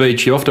off to the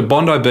beach. You're off to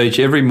Bondi Beach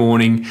every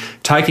morning,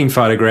 taking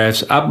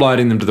photographs,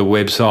 uploading them to the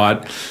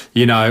website.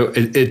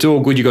 It's all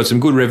good. You've got some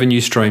good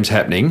revenue streams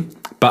happening,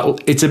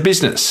 but it's a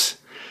business.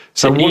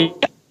 So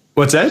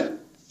what's that?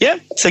 Yeah,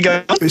 so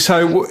go on.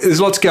 So there's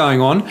lots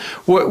going on.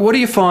 What do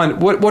you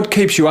find, what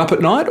keeps you up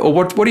at night, or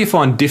what do you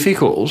find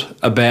difficult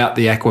about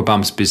the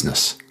Aquabumps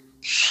business?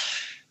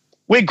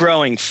 We're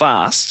growing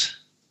fast.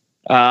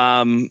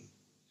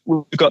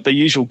 We've got the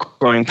usual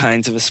growing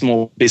pains of a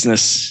small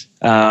business,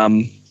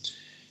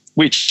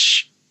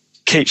 which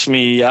keeps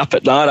me up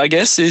at night, I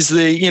guess, is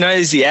the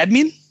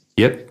admin.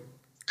 Yep.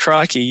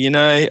 Crikey,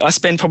 I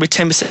spend probably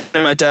 10% of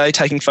my day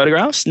taking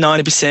photographs,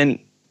 90%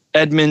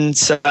 admin,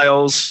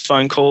 sales,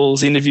 phone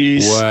calls,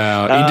 interviews.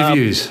 Wow,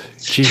 interviews.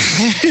 Jeez.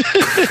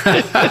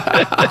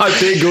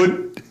 They're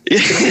good.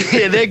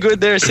 Yeah, they're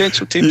good. They're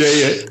essential, Tim.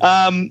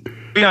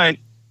 Yeah.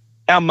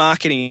 Our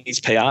marketing is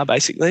PR,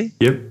 basically.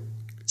 Yep.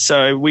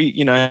 So we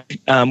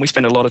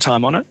spend a lot of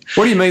time on it.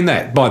 What do you mean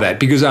by that?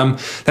 Because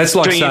that's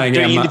like doing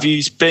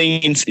interviews,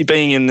 being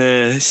in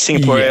the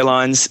Singapore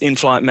Airlines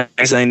in-flight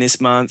magazine this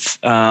month.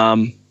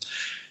 What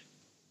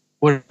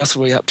else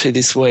are we up to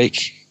this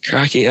week?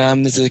 Crikey,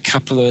 there's a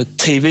couple of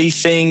TV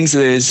things.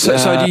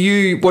 So do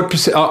you? What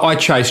I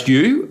chased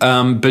you,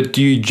 but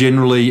do you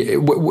generally?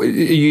 Are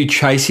you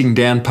chasing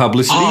down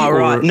publicity? Oh,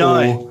 right.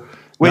 No,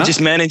 we're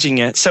just managing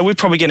it. So we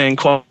probably get an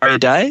inquiry a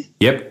day.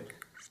 Yep.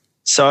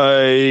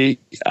 So,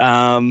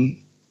 and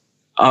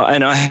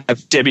I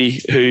have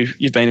Debbie, who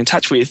you've been in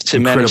touch with, to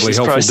manage this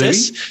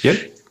process.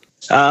 Debbie.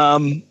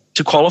 Yep.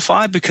 To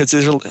qualify, because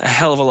there's a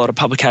hell of a lot of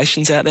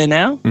publications out there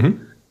now.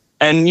 Mm-hmm.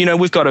 And,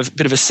 we've got a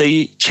bit of a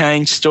sea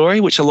change story,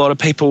 which a lot of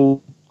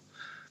people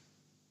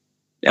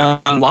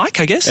like,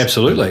 I guess.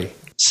 Absolutely.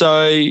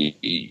 So,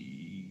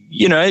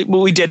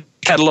 we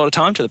dedicate a lot of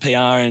time to the PR.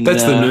 And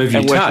that's the nerve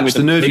you touch.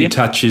 The nerve you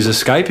touch is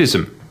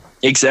escapism.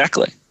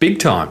 Exactly. Big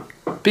time.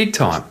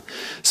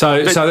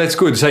 So that's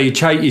good. So you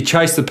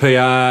chase the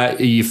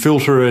PR, you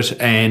filter it,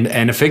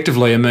 and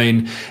effectively,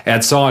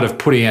 outside of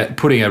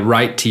putting a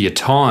rate to your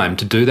time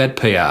to do that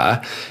PR,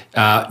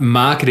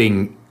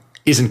 marketing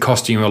isn't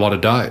costing you a lot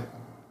of dough.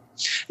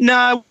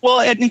 No,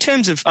 well, in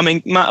terms of,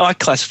 I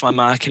classify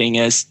marketing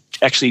as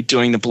actually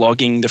doing the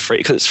blogging, the free,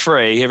 because it's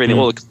free, everything,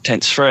 all the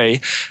content's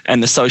free,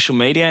 and the social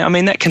media.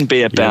 that can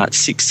be about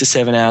 6 to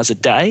 7 hours a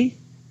day.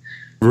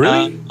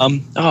 Really?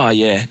 Oh,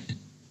 yeah.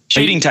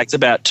 Shooting takes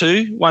about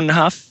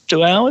 1.5,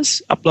 2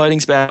 hours.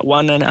 Uploading's about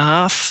 1.5.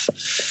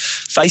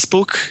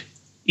 Facebook,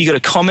 you got a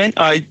comment.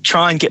 I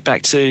try and get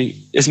back to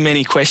as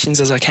many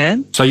questions as I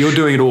can. So you're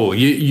doing it all.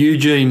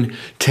 Eugene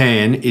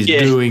Tan is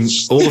doing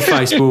all the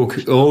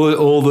Facebook,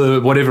 all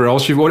the whatever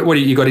else. You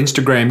got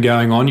Instagram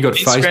going on. You got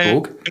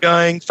Instagram Facebook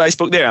going.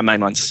 Facebook. They're our main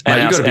ones.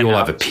 Mate, you've got to be all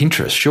over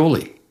Pinterest,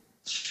 surely.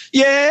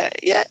 Yeah.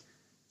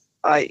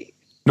 I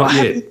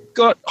haven't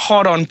got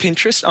hot on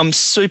Pinterest. I'm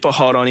super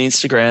hot on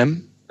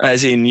Instagram.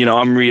 As in,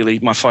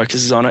 my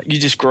focus is on it. You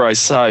just grow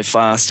so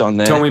fast on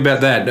there. Tell me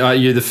about that.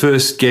 You're the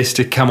first guest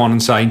to come on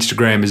and say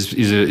Instagram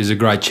is a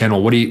great channel.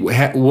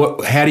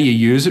 How do you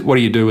use it? What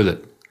do you do with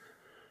it?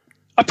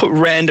 I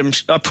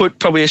put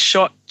probably a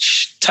shot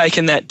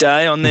taken that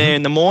day on there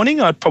in the morning.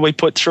 I'd probably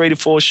put 3 to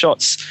 4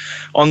 shots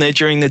on there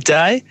during the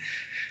day.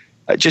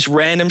 Just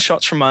random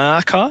shots from my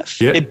archive.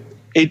 Yep.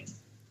 It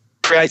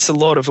creates a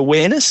lot of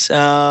awareness.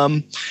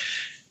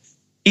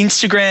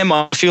 Instagram,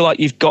 I feel like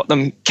you've got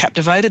them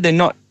captivated. They're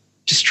not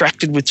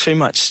distracted with too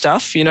much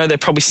stuff. They're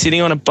probably sitting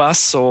on a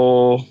bus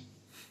or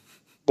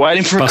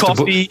waiting for a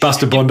coffee.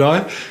 Buster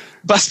Bondi.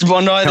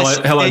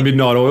 Hello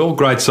Midnight Oil,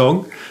 great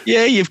song.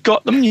 Yeah, you've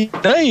got them,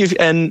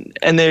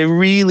 and they're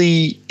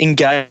really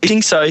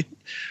engaging. So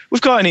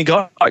we've only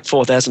got like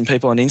 4,000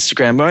 people on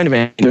Instagram. We've only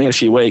been doing it a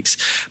few weeks,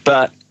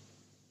 but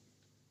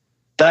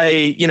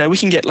we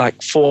can get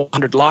like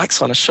 400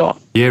 likes on a shot.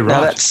 Yeah, right.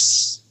 Now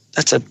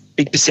that's a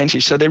big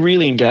percentage, so they're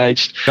really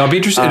engaged.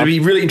 It'd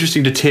be really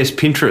interesting to test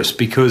Pinterest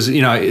because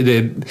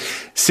they're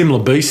similar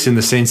beasts in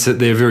the sense that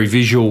they're very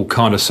visual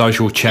kind of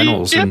social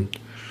channels.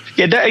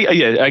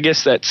 I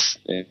guess that's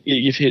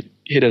you've hit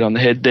it on the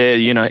head there.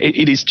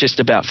 It is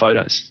just about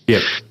photos.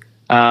 Yep.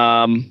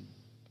 And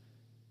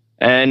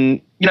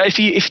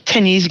if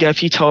 10 years ago,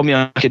 if you told me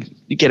I could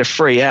get a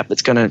free app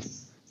that's going to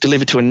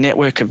deliver to a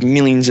network of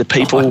millions of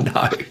people. Oh,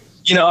 no.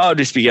 I'll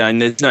just be going,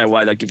 there's no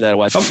way they'd give that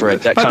away for free.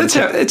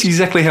 That's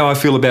exactly how I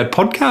feel about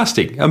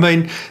podcasting. I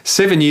mean,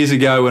 7 years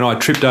ago when I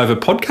tripped over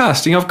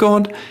podcasting, I've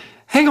gone,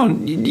 hang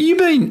on, you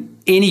mean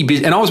any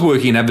business? And I was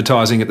working in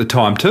advertising at the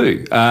time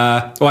too.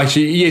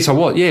 Actually, yes, I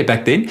was. Yeah,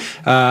 back then,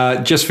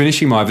 just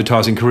finishing my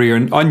advertising career,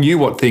 and I knew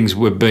what things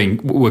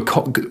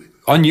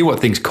I knew what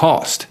things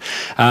cost.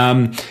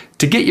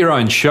 To get your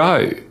own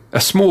show,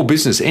 a small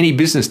business, any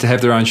business to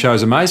have their own show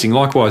is amazing.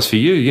 Likewise for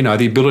you,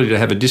 the ability to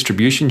have a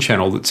distribution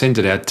channel that sends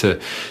it out to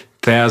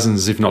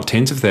thousands, if not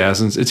tens of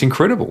thousands, it's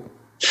incredible.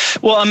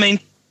 Well, I mean,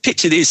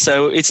 picture this.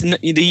 So it's the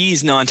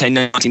year's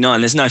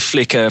 1999. There's no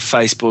Flickr,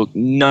 Facebook,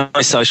 no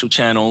social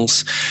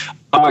channels.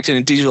 I worked in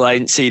a digital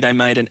agency. They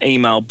made an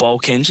email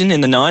bulk engine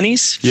in the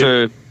 90s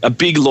for a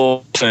big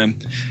law firm.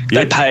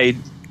 They paid,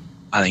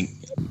 I think,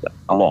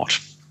 a lot.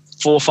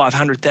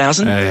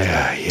 400,000 or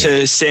 500,000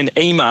 to send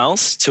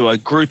emails to a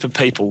group of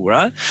people,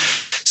 right?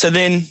 So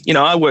then,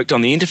 I worked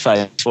on the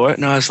interface for it,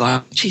 and I was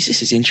like, geez,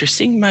 this is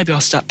interesting. Maybe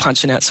I'll start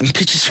punching out some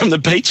pictures from the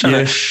beach. And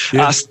I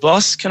asked the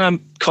boss, can I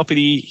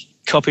copy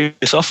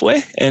the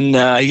software? And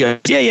he goes,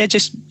 yeah,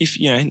 just if,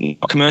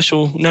 not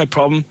commercial, no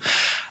problem.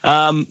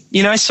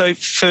 So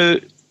to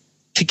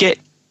get,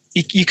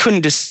 you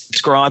couldn't just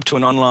subscribe to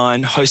an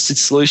online hosted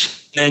solution,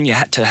 and you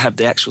had to have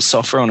the actual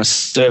software on a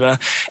server.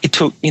 It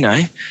took,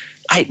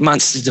 8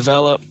 months to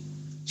develop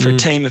for a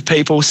team of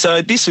people.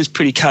 So this was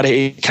pretty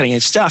cutting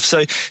edge stuff.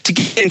 So to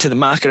get into the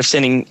market of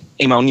sending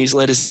email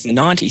newsletters in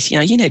the 90s,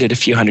 you needed a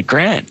few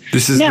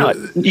 $100,000. Now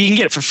you can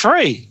get it for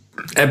free.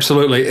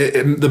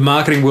 Absolutely. The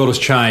marketing world has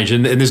changed,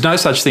 and there's no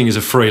such thing as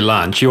a free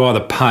lunch. You either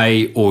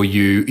pay or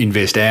you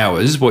invest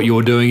hours. What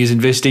you're doing is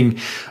investing.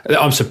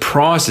 I'm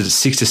surprised that it's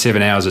 6 to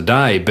 7 hours a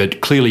day, but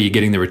clearly you're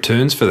getting the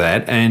returns for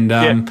that. And,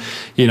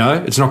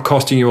 it's not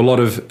costing you a lot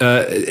of,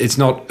 it's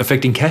not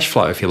affecting cash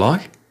flow, if you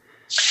like.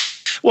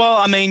 Well,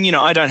 I mean,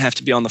 I don't have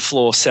to be on the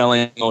floor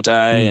selling all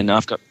day, and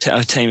I've got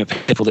a team of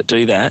people that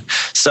do that.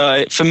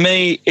 So for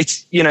me,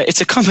 it's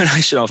a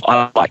combination of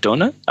I like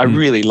doing it. I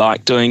really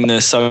like doing the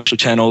social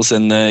channels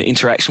and the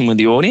interaction with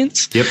the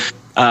audience. Yep.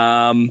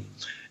 And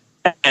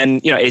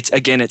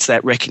it's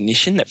that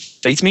recognition that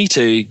feeds me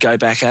to go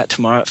back out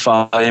tomorrow at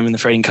 5 a.m. in the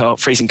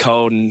freezing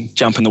cold and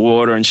jump in the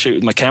water and shoot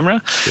with my camera.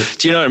 Yep.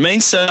 Do you know what I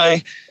mean? So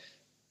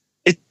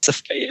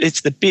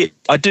it's the bit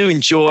I do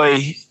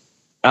enjoy.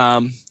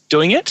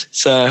 Doing it,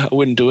 so I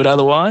wouldn't do it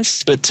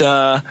otherwise. But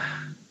I'd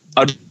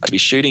like to be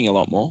shooting a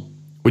lot more.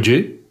 Would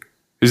you?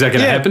 Is that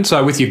going to happen?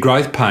 So with your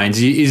growth pains,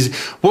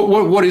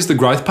 what is the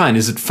growth pain?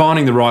 Is it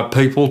finding the right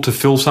people to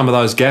fill some of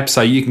those gaps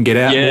so you can get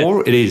out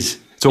more? It is.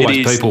 It's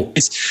always people.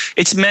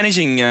 It's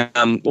managing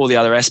all the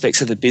other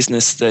aspects of the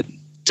business that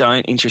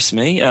don't interest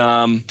me.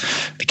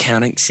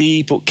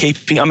 Accountancy,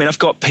 bookkeeping. I mean, I've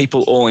got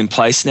people all in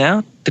place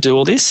now to do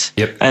all this.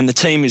 Yep. And the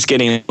team is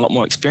getting a lot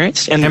more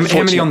experience. And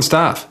how many on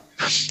staff?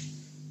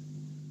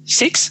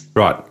 6.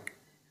 Right.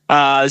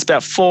 There's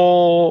about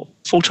 4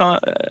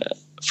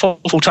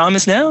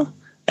 full-timers now.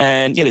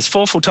 And, there's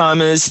 4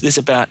 full-timers. There's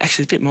about,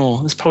 actually, a bit more.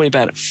 There's probably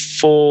about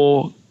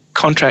 4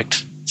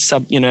 contract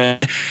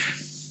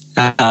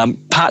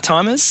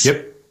part-timers.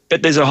 Yep.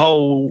 But there's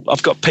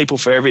I've got people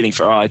for everything,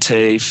 for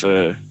IT,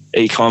 for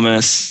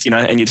e-commerce,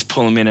 and you just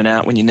pull them in and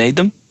out when you need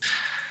them.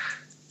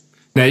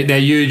 Now,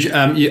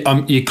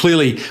 Eugene, you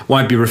clearly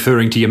won't be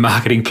referring to your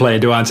marketing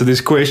plan to answer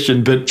this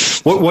question, but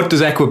what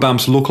does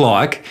Aquabumps look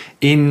like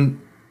in,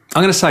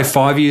 I'm going to say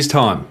 5 years'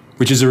 time,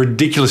 which is a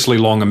ridiculously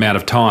long amount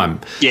of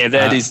time. Yeah,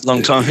 that is a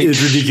long time.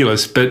 It's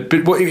ridiculous. But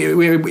what,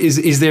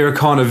 is there a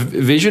kind of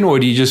vision, or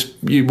do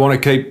you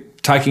want to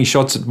keep taking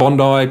shots at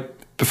Bondi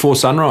before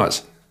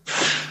sunrise?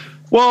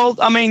 Well,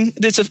 I mean,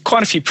 there's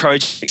quite a few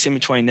projects in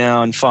between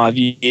now and 5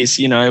 years.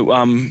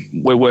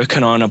 We're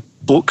working on a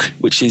book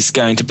which is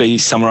going to be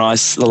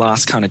summarise the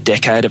last kind of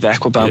decade of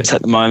Aquabumps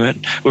at the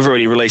moment. We've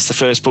already released the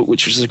first book,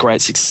 which was a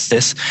great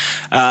success.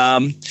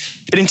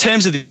 But in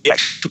terms of the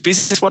actual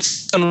business,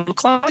 what's it going to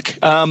look like?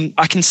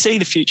 I can see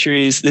the future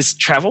is there's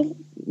travel.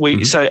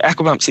 So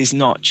Aquabumps is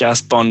not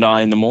just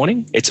Bondi in the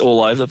morning; it's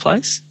all over the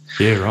place.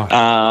 Yeah,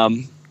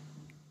 right.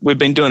 We've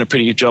been doing a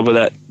pretty good job of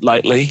that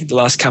lately, the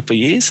last couple of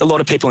years. A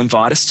lot of people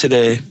invite us to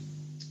their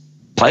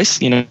place,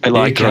 their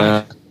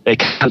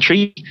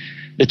country,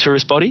 the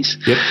tourist bodies.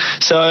 Yep.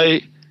 So,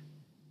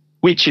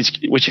 which is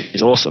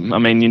awesome. I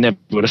mean, you never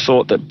would have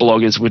thought that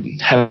bloggers would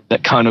have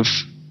that kind of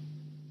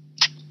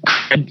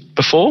cred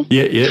before.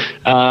 Yeah.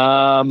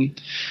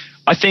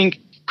 I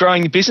think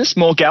growing the business,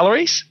 more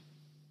galleries.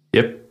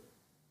 Yep.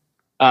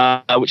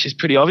 Which is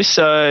pretty obvious.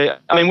 So,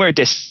 I mean, we're a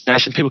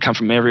destination. People come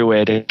from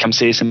everywhere to come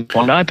see us in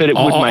Bondi, but it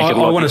would make it a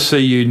lot. I want to see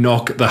you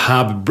knock the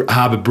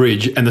Harbour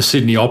Bridge and the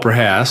Sydney Opera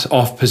House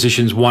off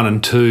positions 1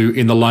 and 2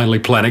 in the Lonely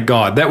Planet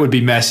Guide. That would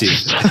be massive.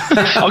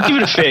 I'll give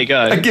it a fair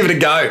go. Give it a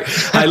go.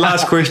 Hey,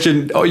 last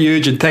question.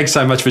 Eugene, thanks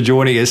so much for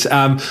joining us.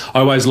 I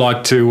always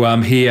like to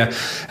hear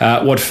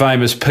what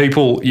famous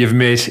people you've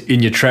met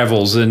in your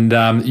travels, and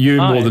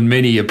more than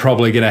many are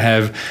probably going to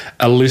have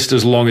a list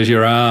as long as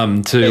your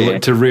arm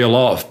to reel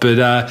off.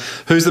 But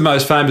who's the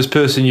most famous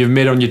person you've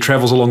met on your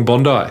travels along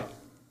Bondi?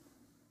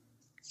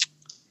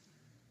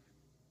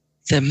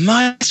 The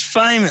most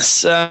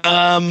famous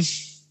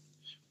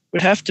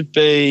would have to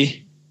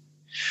be,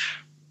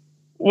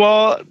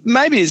 well,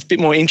 maybe it's a bit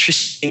more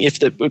interesting if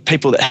the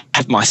people that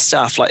have my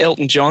stuff, like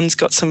Elton John's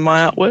got some of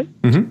my artwork.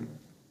 Mm-hmm.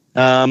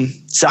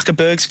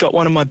 Zuckerberg's got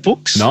one of my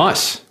books.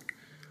 Nice.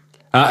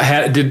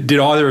 Did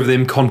either of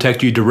them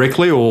contact you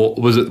directly, or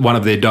was it one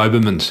of their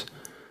Dobermans?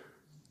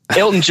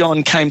 Elton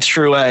John came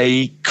through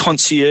a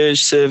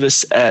concierge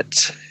service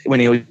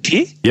when he was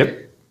here. Yep.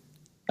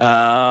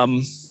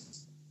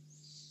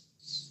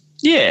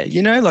 Yeah,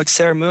 like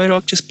Sarah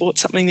Murdoch just bought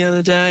something the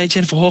other day,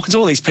 Jennifer Hawkins,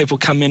 all these people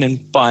come in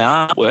and buy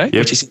artwork,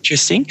 which is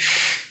interesting.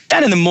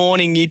 And in the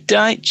morning, you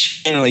don't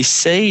generally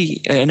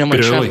see. Bit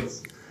early.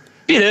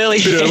 Bit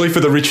early for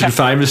the rich and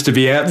famous to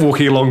be out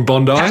walking along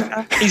Bondi.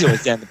 He's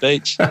always down the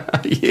beach.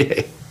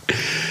 Yeah.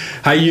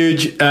 Hey,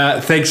 Euge,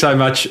 thanks so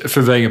much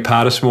for being a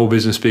part of Small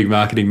Business Big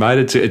Marketing,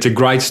 mate. It's a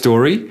great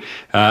story.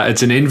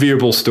 It's an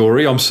enviable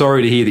story. I'm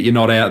sorry to hear that you're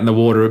not out in the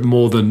water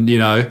more than you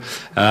want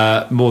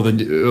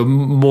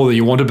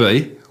to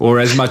be, or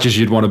as much as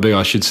you'd want to be,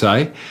 I should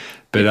say.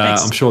 But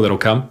I'm sure that'll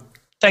come.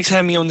 Thanks for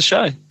having me on the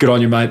show. Good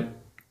on you, mate.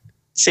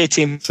 See you,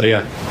 Tim. See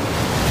ya.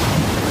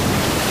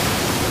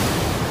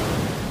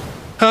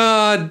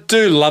 I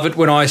do love it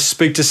when I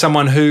speak to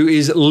someone who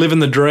is living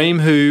the dream,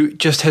 who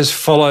just has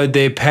followed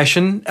their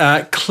passion.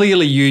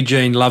 Clearly,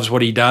 Eugene loves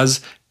what he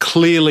does.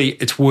 Clearly,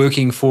 it's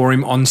working for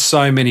him on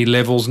so many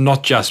levels,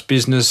 not just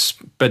business,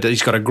 but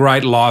he's got a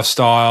great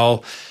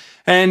lifestyle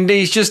and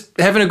he's just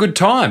having a good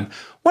time.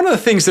 One of the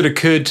things that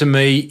occurred to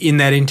me in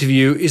that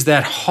interview is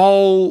that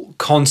whole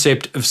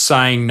concept of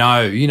saying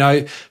no,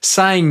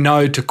 saying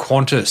no to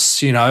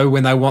Qantas,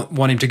 when they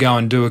want him to go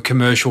and do a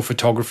commercial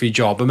photography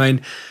job. I mean,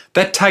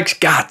 that takes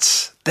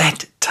guts.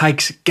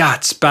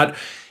 But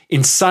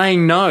in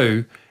saying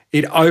no,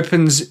 it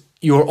opens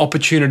your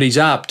opportunities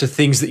up to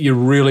things that you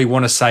really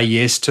want to say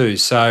yes to.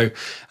 So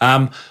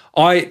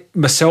I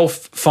myself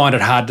find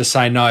it hard to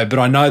say no, but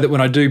I know that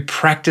when I do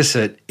practice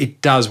it, it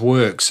does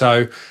work.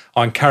 So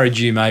I encourage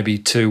you maybe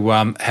to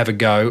have a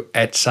go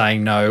at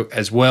saying no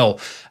as well.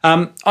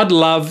 I'd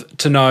love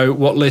to know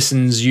what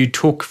lessons you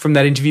took from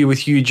that interview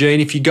with Eugene.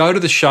 If you go to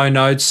the show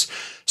notes,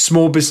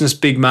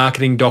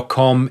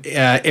 smallbusinessbigmarketing.com,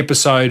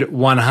 episode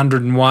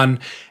 101,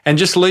 and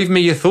just leave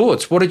me your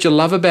thoughts. What did you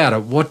love about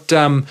it? What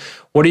are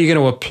you going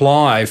to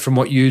apply from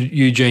what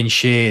Eugene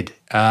shared?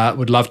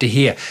 Would love to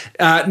hear.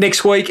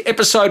 Next week,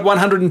 episode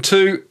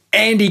 102,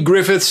 Andy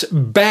Griffiths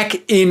back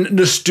in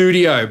the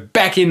studio,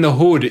 back in the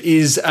hood,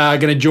 is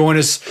going to join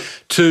us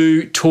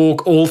to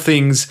talk all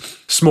things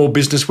small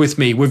business with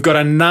me. We've got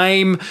a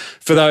name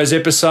for those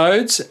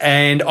episodes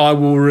and I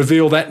will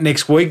reveal that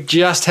next week,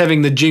 just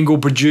having the jingle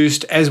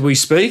produced as we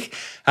speak,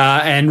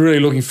 and really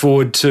looking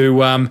forward to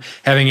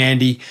having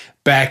Andy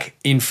back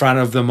in front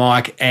of the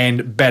mic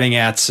and batting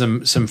out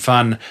some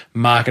fun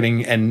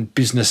marketing and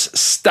business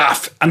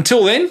stuff.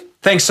 Until then,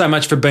 thanks so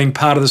much for being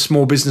part of the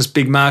Small Business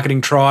Big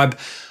Marketing tribe.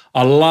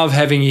 I love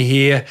having you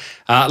here.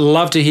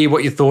 Love to hear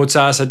what your thoughts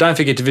are. So don't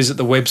forget to visit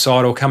the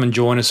website or come and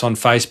join us on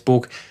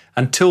Facebook.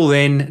 Until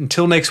then,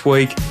 until next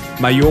week,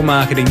 may your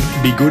marketing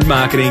be good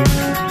marketing.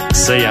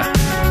 See ya.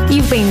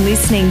 You've been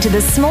listening to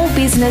the Small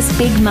Business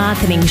Big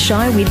Marketing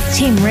Show with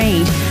Tim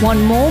Reed. Want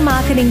more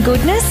marketing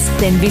goodness?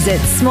 Then visit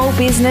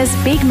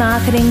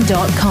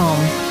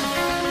smallbusinessbigmarketing.com.